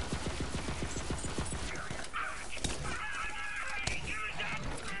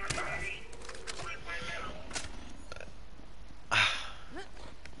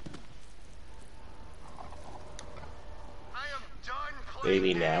 I am done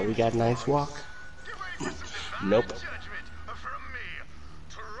Maybe now we got a nice walk. Get ready for some Nope. judgment from me,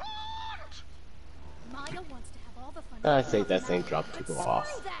 Trant! Maya wants to have all the fun. I think that thing dropped But people screw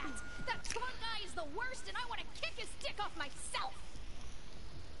off. that! That Trump guy is the worst, and I want to kick his dick off myself!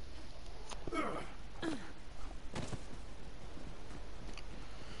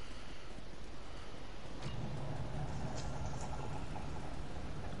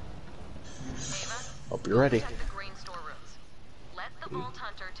 Hope you're ready. Check the green storerooms. Let the Vault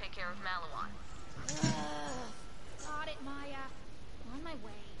Hunter take care of Malawan. Got it, Maya. On my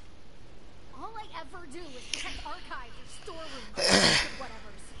way. All I ever do is protect archives or storerooms or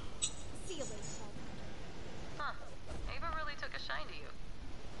whatever's. See you later, Vault Hunter. Huh. Ava really took a shine to you.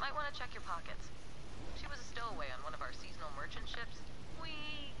 Might want to check your pockets. She was a stowaway on one of our seasonal merchant ships. We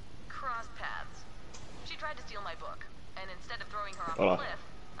crossed paths. She tried to steal my book, and instead of throwing her off a cliff,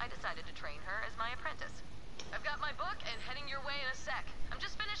 I decided to train her as my apprentice. I've got my book and heading your way in a sec. I'm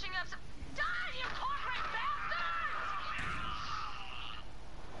just finishing up some... Die, you corporate bastards!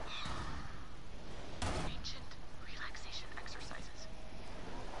 Ancient relaxation exercises.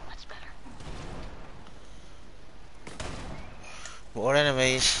 Much better. More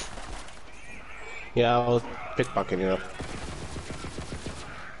enemies. Yeah, I'll pickpocket, you know.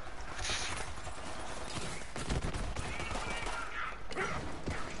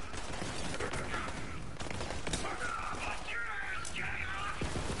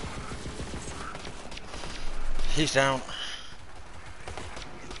 He's down.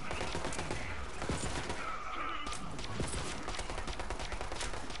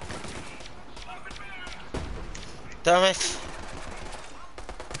 Damn it.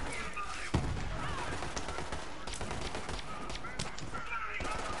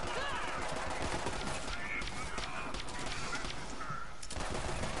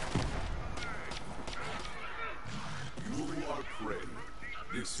 You are prey.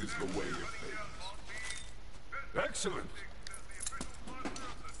 This is the way of things. Excellent.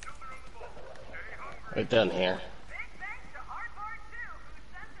 We're done here.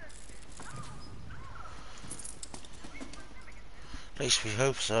 At least we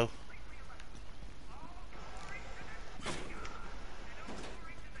hope so.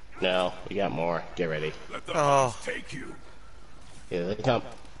 No, we got more. Get ready. Let the Oh. take you. Here they come.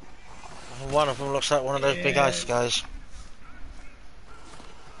 One of them looks like one of those big ice guys.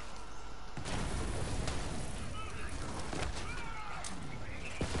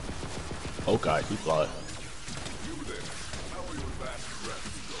 Oh god, he's blood. You there. How are your last breath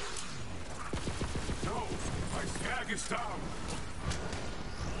going? No, my skag is down.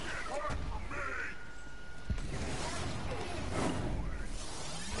 Work for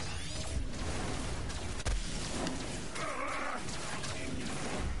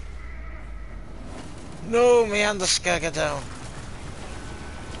No, me and the skagger down.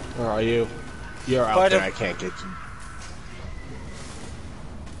 Where are you? You're out Quite there, a- I can't get you.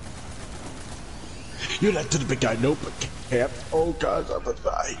 You're not to the big guy, nope, can't. Oh god, I'm gonna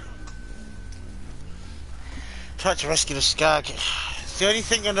die. Tried to rescue the skag. The only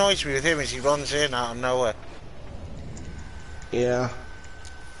thing that annoys me with him is he runs in out of nowhere. Yeah.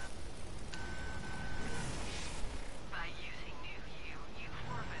 By using New You, you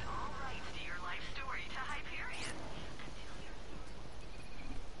forfeit all rights to your life story to Hyperion.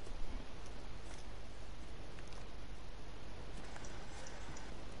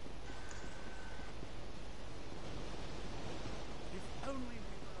 If only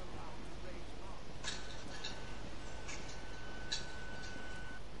we were allowed to raise arms.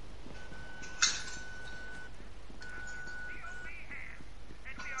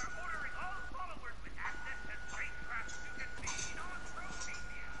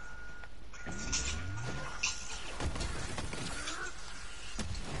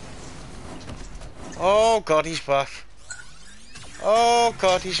 Oh god, he's back. Oh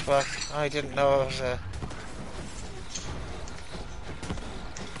god, he's back. I didn't know I was there.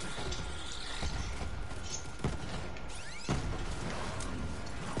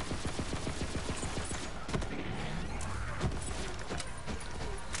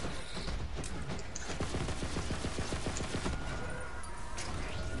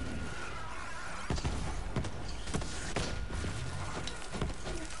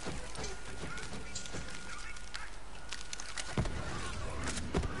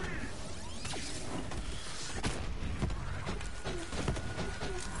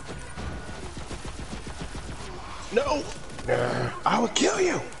 No! I will kill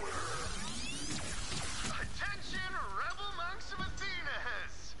you! Attention, rebel monks of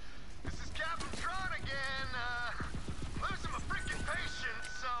Athenas! This is Captain Tron again. Losing my freaking patience,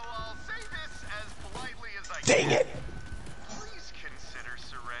 so I'll say this as politely as I can. Dang it! Please consider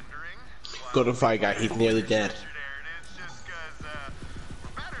surrendering. Go to the fire guy, he's nearly dead. It's just 'cause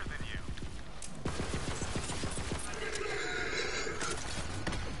we're better than you.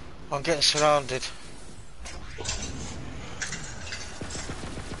 I'm getting surrounded.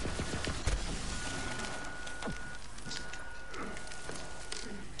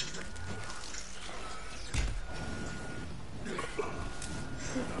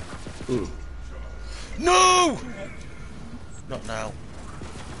 No! Not now.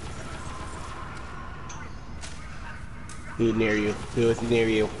 Who's near you? Who is near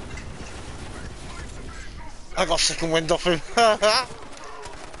you? I got second wind off him.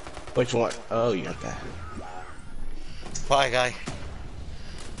 Which one? Oh, you got that. Bye, guy.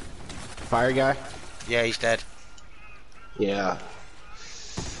 Fire guy? Yeah, he's dead. Yeah.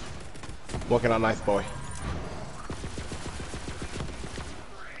 Working on Nice Boy.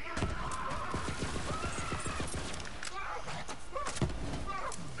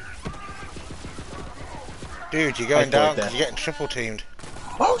 Dude, you're going I down thought because that. you're getting triple teamed.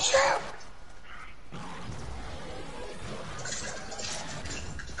 Oh shit!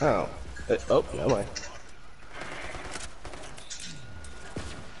 Oh. Oh, never mind.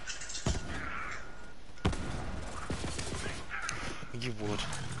 You would.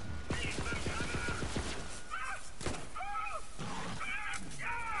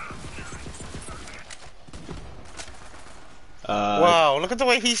 Wow, look at the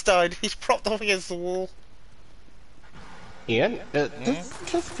way he's died. He's propped up against the wall. Ian,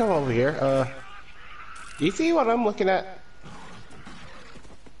 just come over here. Do you see what I'm looking at?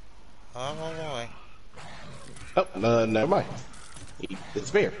 I'm on my way. Oh, no, never mind. He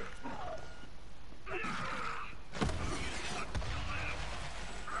disappeared.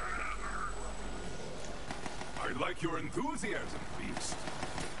 I like your enthusiasm, Beast.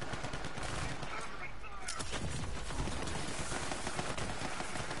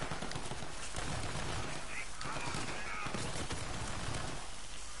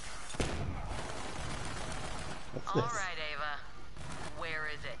 What's All this? right, Ava. Where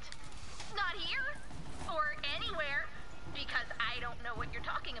is it? Not here. Or anywhere. Because I don't know what you're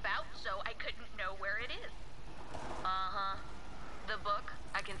talking about, so I couldn't know where it is. Uh-huh. The book?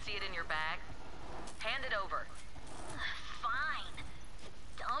 I can see it in your bag. Hand it over. Fine.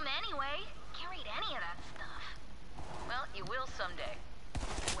 Dumb anyway. Can't read any of that stuff. Well, you will someday.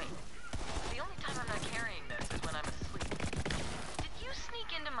 Wait. The only time I'm not carrying this is when I'm asleep. Did you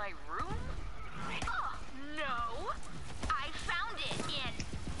sneak into my room? Oh, no. I found it in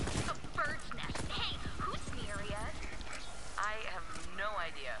a bird's nest. Hey, who's Neria? I have no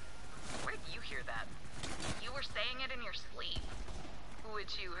idea. Where did you hear that? You were saying it in your sleep.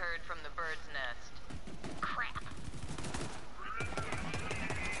 Which you heard from the bird's nest. Crap.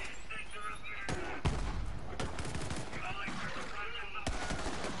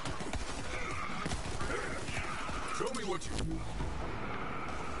 Show me what you...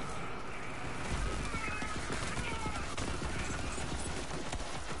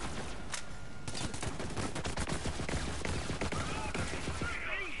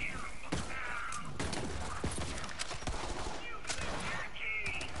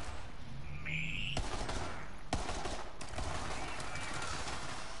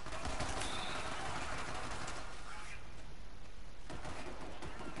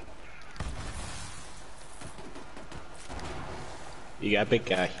 You got a big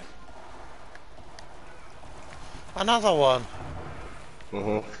guy. Another one.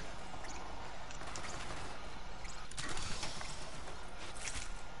 Mm-hmm.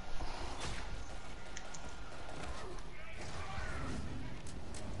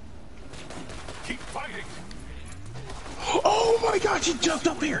 Keep fighting! Oh my god, she jumped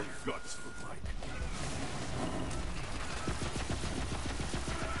up here! Guts look like.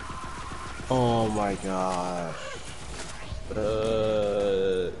 Oh my god.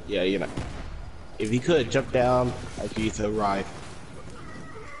 Yeah, you know. If you could jump down, I'd use a ride.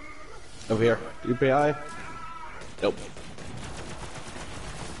 Over here. You behind? Nope.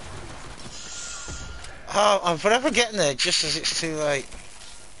 Oh, I'm forever getting there just as it's too late.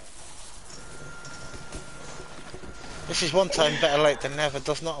 This is one time better late than never,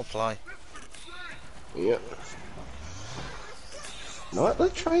 does not apply. Yep. You know what?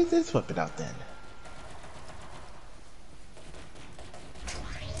 Let's try this weapon out then.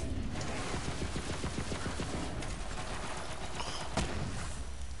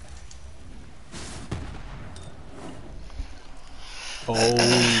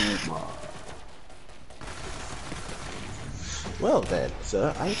 Oh my. Well then,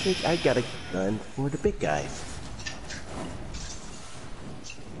 sir, I think I got a gun for the big guys.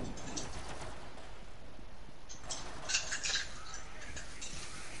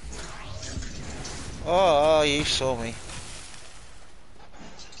 Oh, you saw me.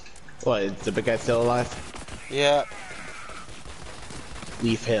 What, is the big guy still alive? Yeah.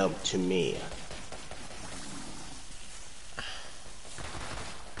 Leave him to me.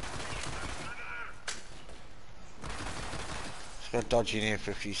 Just gonna dodge in here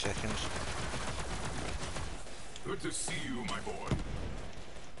for a few seconds. Good to see you, my boy.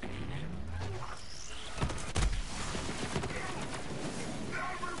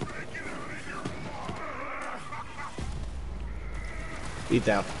 He's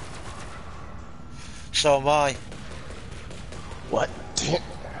down. So am I. What?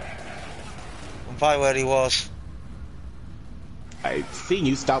 I'm by where he was. I've seen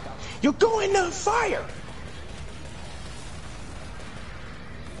you stop. You're going to fire!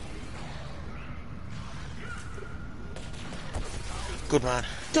 Good man.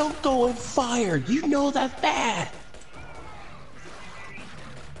 Don't go in fire! You know that's bad!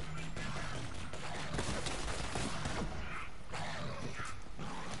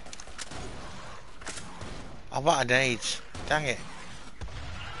 I'm out of nades. Dang it.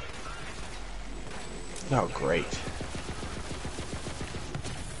 Oh, great.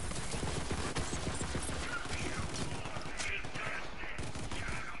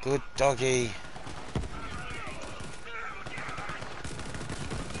 Good doggy.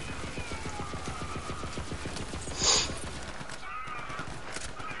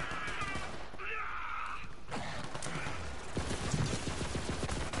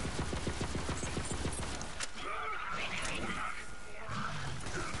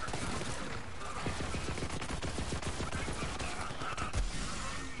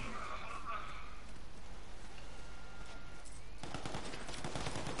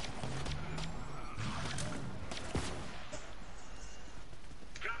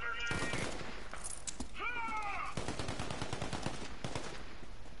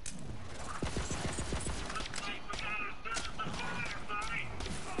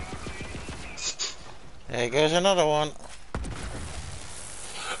 There goes another one.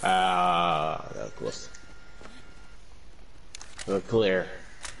 Ah, that was close. We're clear.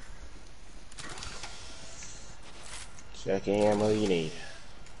 Checking ammo you need.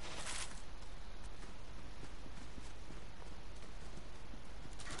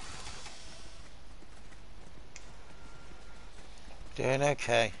 Doing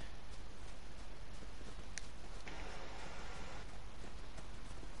okay.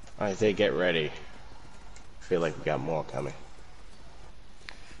 I say get ready. Feel like we got more coming.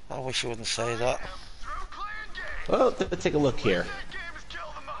 I wish you wouldn't say that. Well, let's take a look here.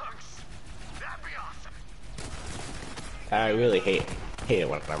 I really hate it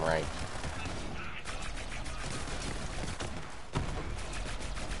when I'm right.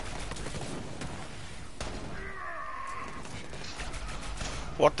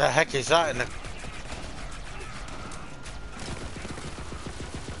 What the heck is that in the...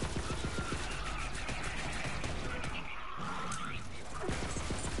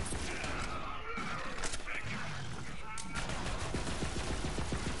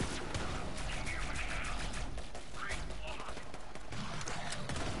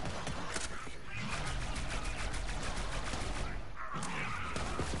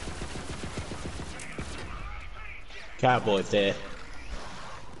 Cowboy's there.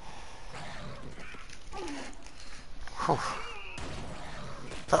 Whew.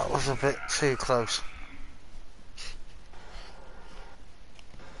 That was a bit too close.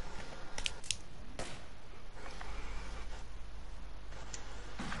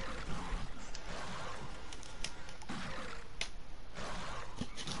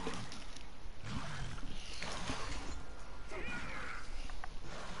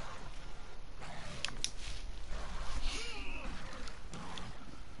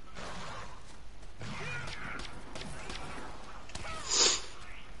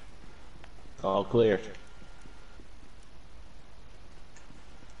 All clear.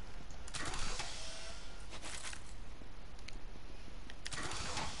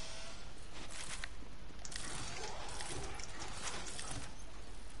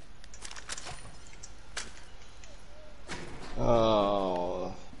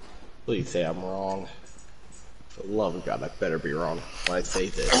 Oh, please say I'm wrong. For the love of God, I better be wrong when I say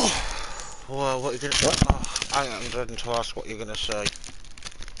this. Well, what are you gonna... What? Oh, I am dreading to ask what you're gonna say.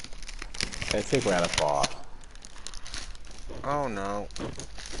 I think we're at a far. Oh no.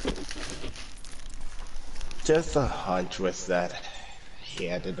 Just a hunch with that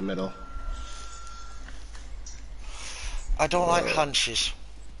hand in the middle. I don't like hunches.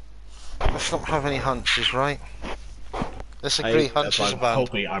 Let's not have any hunches, right? Let's agree hunches are I'm banned.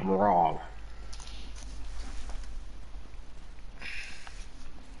 hoping I'm wrong.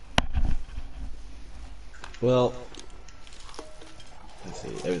 Well, let's see,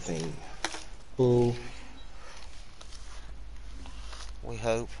 everything full. We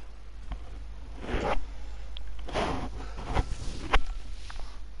hope.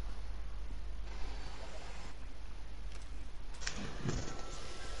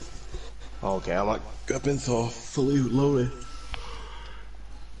 Okay, I'm like weapons are fully loaded.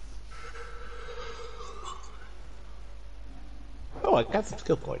 Oh, I got some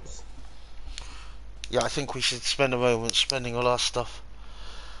skill points. Yeah, I think we should spend a moment spending all our stuff.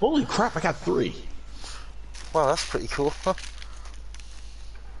 Holy crap, I got 3. Wow, that's pretty cool, huh?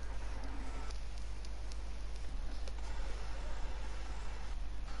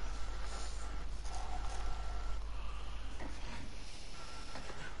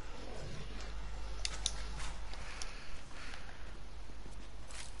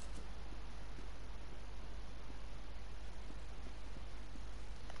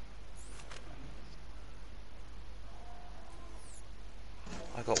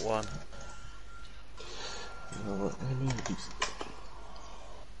 I got 1. You know what, I need to do something.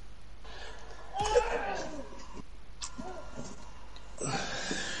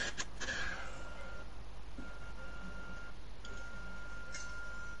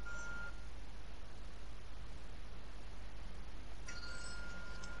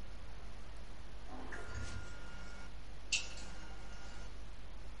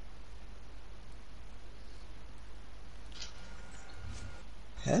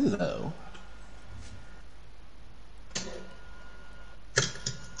 Hello.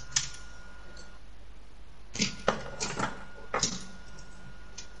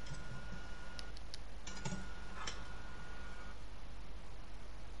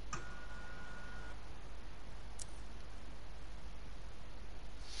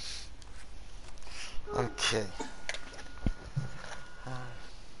 Okay.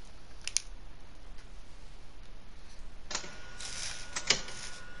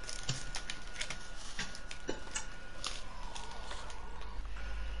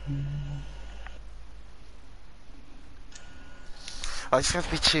 Oh, it's going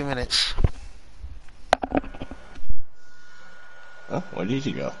to be 2 minutes. Oh, where did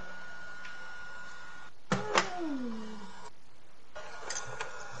you go?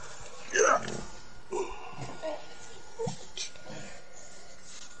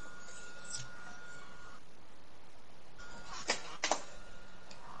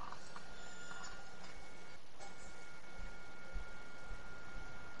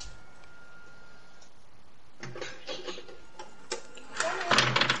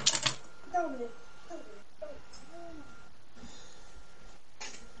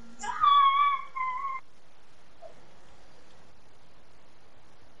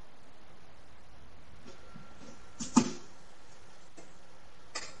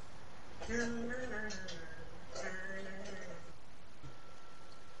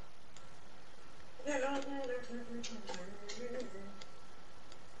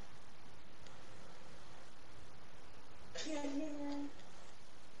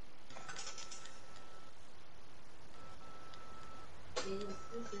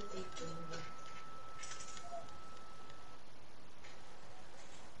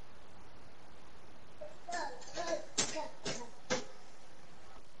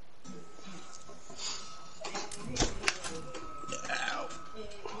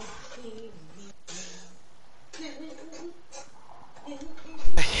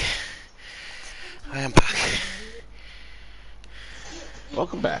 I am back.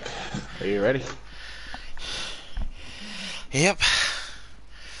 Welcome back. Are you ready? Yep.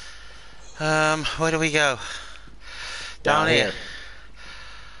 Where do we go? Down here.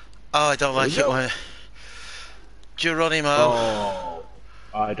 Oh, I don't like it when Geronimo. Oh,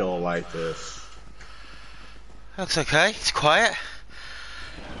 I don't like this. Looks okay. It's quiet.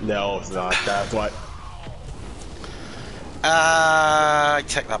 No, it's not. That's what. I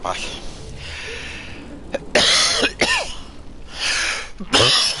take that back.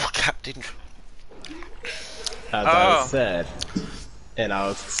 Captain. As I said, and I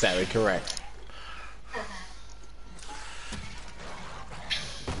was sadly correct.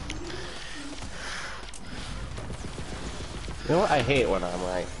 You know what? I hate when I'm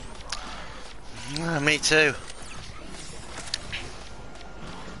right. Me too.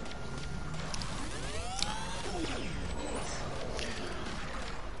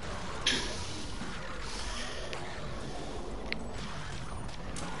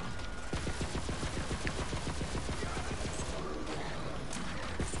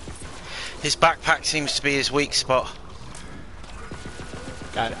 His backpack seems to be his weak spot.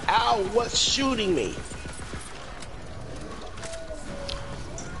 God, ow! What's shooting me?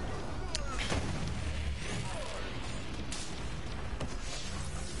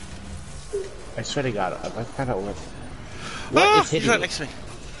 I swear to God, I found out what is hitting he's right me. next to me.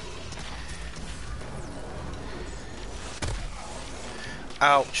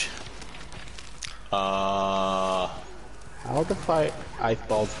 Ouch. How the fight ice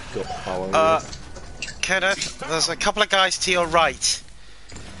balls go following this? Kenneth, there's a couple of guys to your right.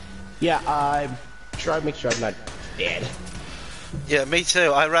 Yeah, I'm trying to make sure I'm not dead. Yeah, me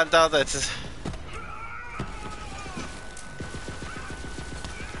too. I ran down there to...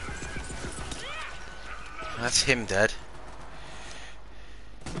 That's him dead.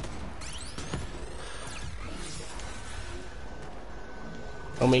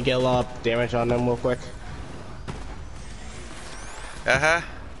 Let me get a lot of damage on them real quick. Uh-huh.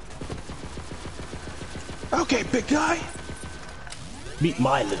 Okay, big guy. Meet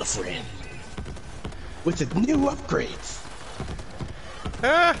my little friend. With his new upgrades.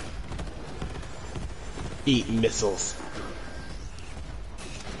 Ah! Eat missiles.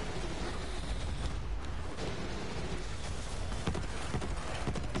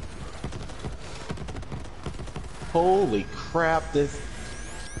 Holy crap, this...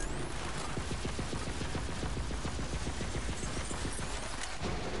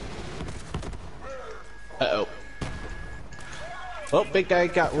 Uh-oh. Well, big guy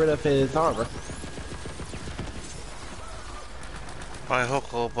got rid of his armor. By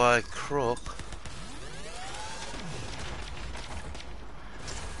hook or by crook.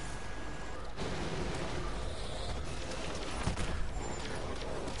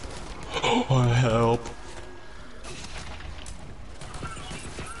 Oh, help.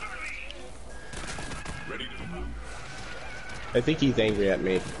 I think he's angry at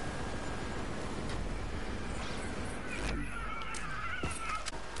me.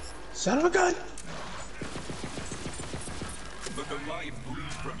 Son of a gun! Let the life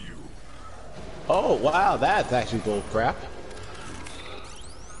bleed from you. Oh, wow, that's actually bull crap.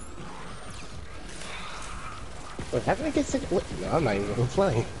 Wait, how did I get sick? What? No, I'm not even gonna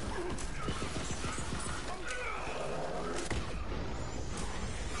play.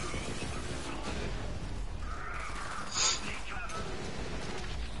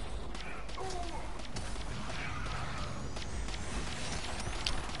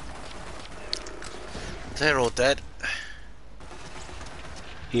 They're all dead.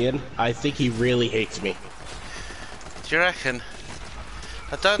 Ian, I think he really hates me. Do you reckon?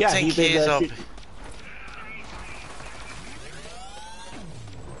 I don't Yeah, think he he is been, up.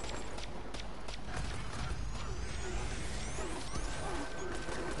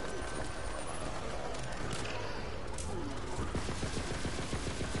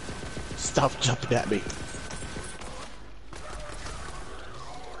 Stop jumping at me.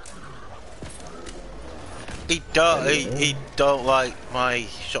 He don't like my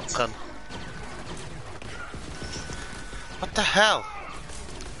shotgun. What the hell?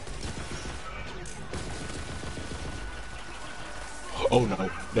 Oh no,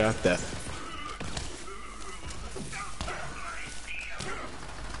 not death.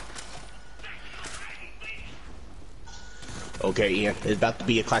 Okay, Ian, it's about to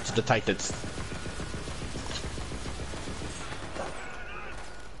be a Clash of the Titans.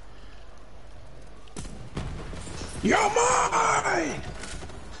 You're mine!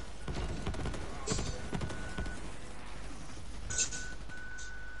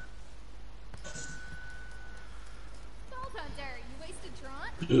 Vault Hunter, you wasted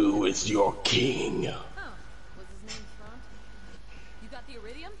Tron? Who is your king? Oh, was his name Front? You got the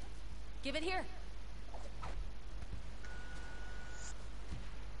iridium? Give it here.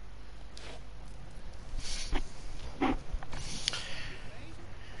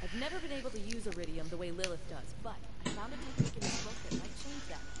 I've never been able to use iridium the way Lilith does, but I found a technique in this book that might change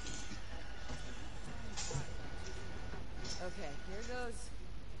that. Okay, here goes.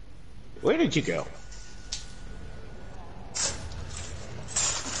 Where did you go?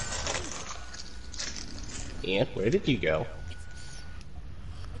 Ian, where did you go?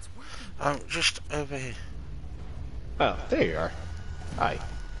 I'm just over here. Oh, there you are. Hi.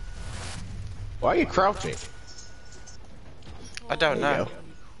 Why are you crouching? I don't There you know. go.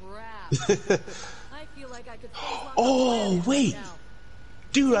 I feel like I could phase lock Oh, wait!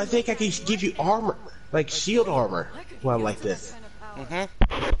 Dude, I think I can give you armor. Like shield armor. When I'm like this. Mhm.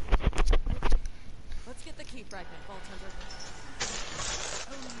 Let's get the key fragment, Vault Hunter.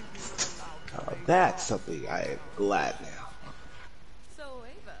 Oh, that's something I am glad now. So,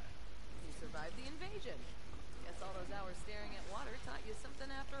 Ava, you survived the invasion. Guess all those hours staring at water taught you something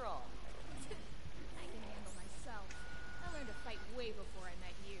after all. I can handle myself. I learned to fight way before I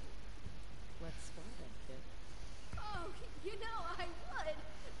met you. Let's spar then, kid. Oh, you know I would,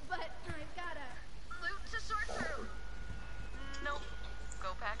 but I've gotta... Loot to sort through. Nope.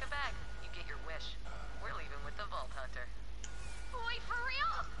 Go pack a bag. You get your wish. We're leaving with the Vault Hunter. Wait, for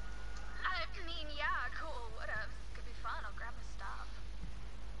real? I mean, yeah, cool, whatever. Could be fun, I'll grab my stuff.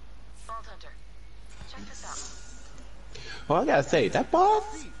 Vault Hunter, check this out. Well, I gotta say, that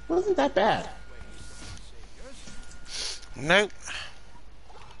boss wasn't that bad. Nope.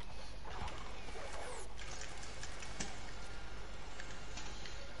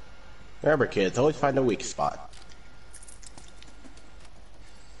 Remember, kids, always find a weak spot.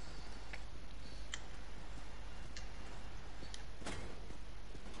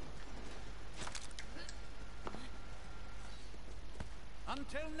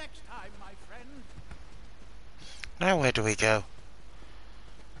 Until next time, my friend. Now where do we go?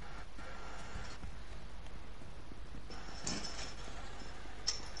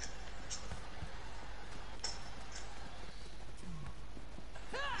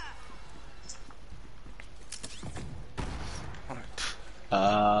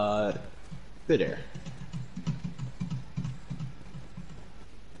 Good there.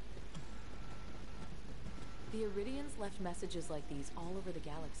 The Iridians left messages like these all over the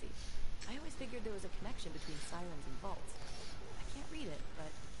galaxy. I always figured there was a connection between sirens and vaults. I can't read it,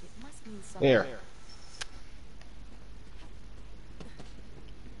 but it must mean something. Here.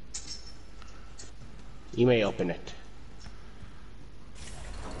 You may open it.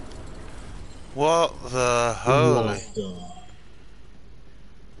 What the holy?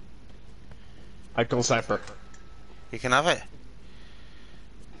 Icon Sniper. You can have it.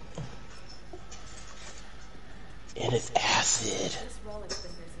 And it's acid. This relic's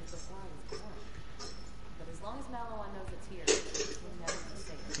been here since before I was born. But as long as Maliwan knows it's here, we'll never be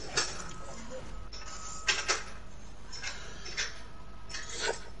safe.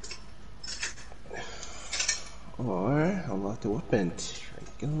 Alright, unlock the weapon.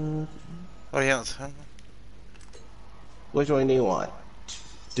 Shotgun. What do you want? Which one do you want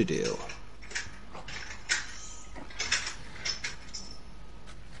to do?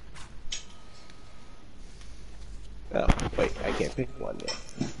 Oh, wait, I can't pick one yet.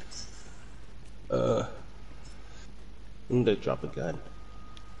 I'm gonna drop a gun.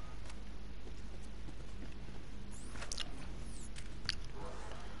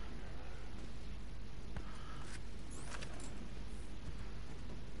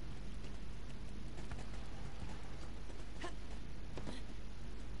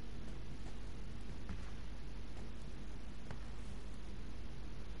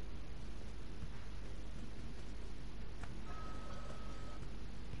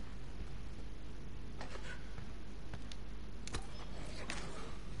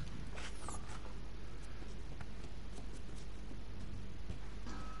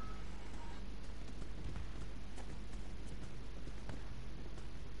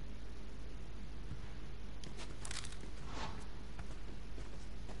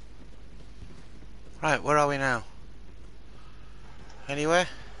 Right, where are we now? Anywhere?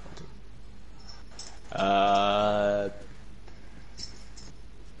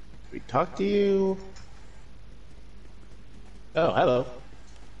 We talked to you. Oh, hello.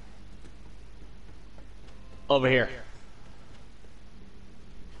 Over here.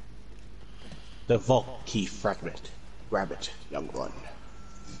 The vault key fragment. Grab it, young one.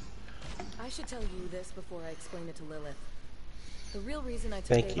 I should tell you this before I explain it to Lilith. The real reason I took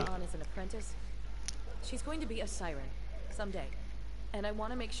Thank Ava you. on as an apprentice, she's going to be a siren someday, and I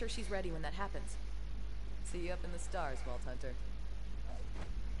want to make sure she's ready when that happens. See you up in the stars, Vault Hunter.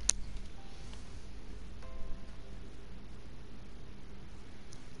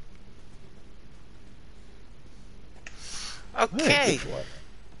 Okay.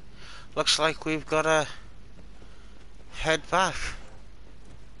 Looks like we've got to head back.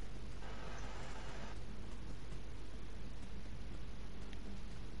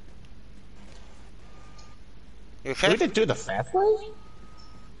 You okay? We didn't do the fast way?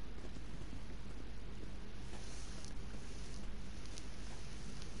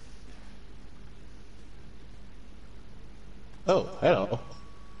 Oh, hello.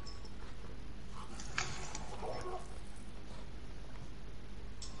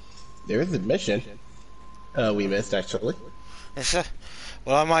 There's the mission. We missed actually. Yes, sir.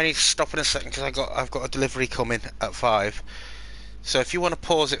 Well, I might need to stop in a second because I've got a delivery coming at 5. So if you want to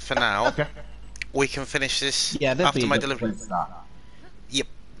pause it for now, Okay. we can finish this Yeah, after my delivery. Stop. Yep.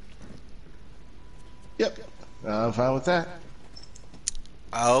 Yep. I'm fine with that.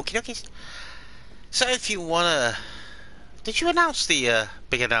 Okie dokies. So if you wanna, did you announce the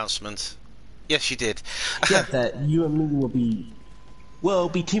big announcement? Yes, you did. Yeah, that you and me will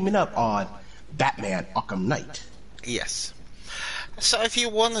be teaming up on Batman Arkham Knight. Yes. So if you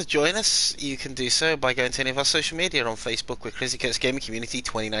want to join us, you can do so by going to any of our social media. On Facebook, we're Crazy Kurt's Gaming Community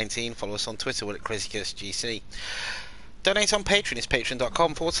 2019. Follow us on Twitter, we're at Crazy Kurt's GC. Donate on Patreon, it's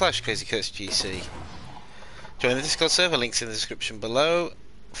patreon.com/Crazy Kurt's GC. Join the Discord server, links in the description below.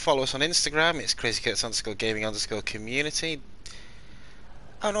 Follow us on Instagram, it's Crazy Kurt's _gaming_community.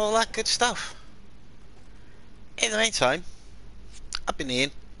 And all that good stuff. In the meantime, I've been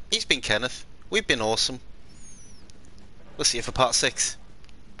Ian, he's been Kenneth, we've been awesome. We'll see you for part 6.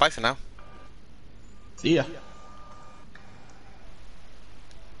 Bye for now. See ya.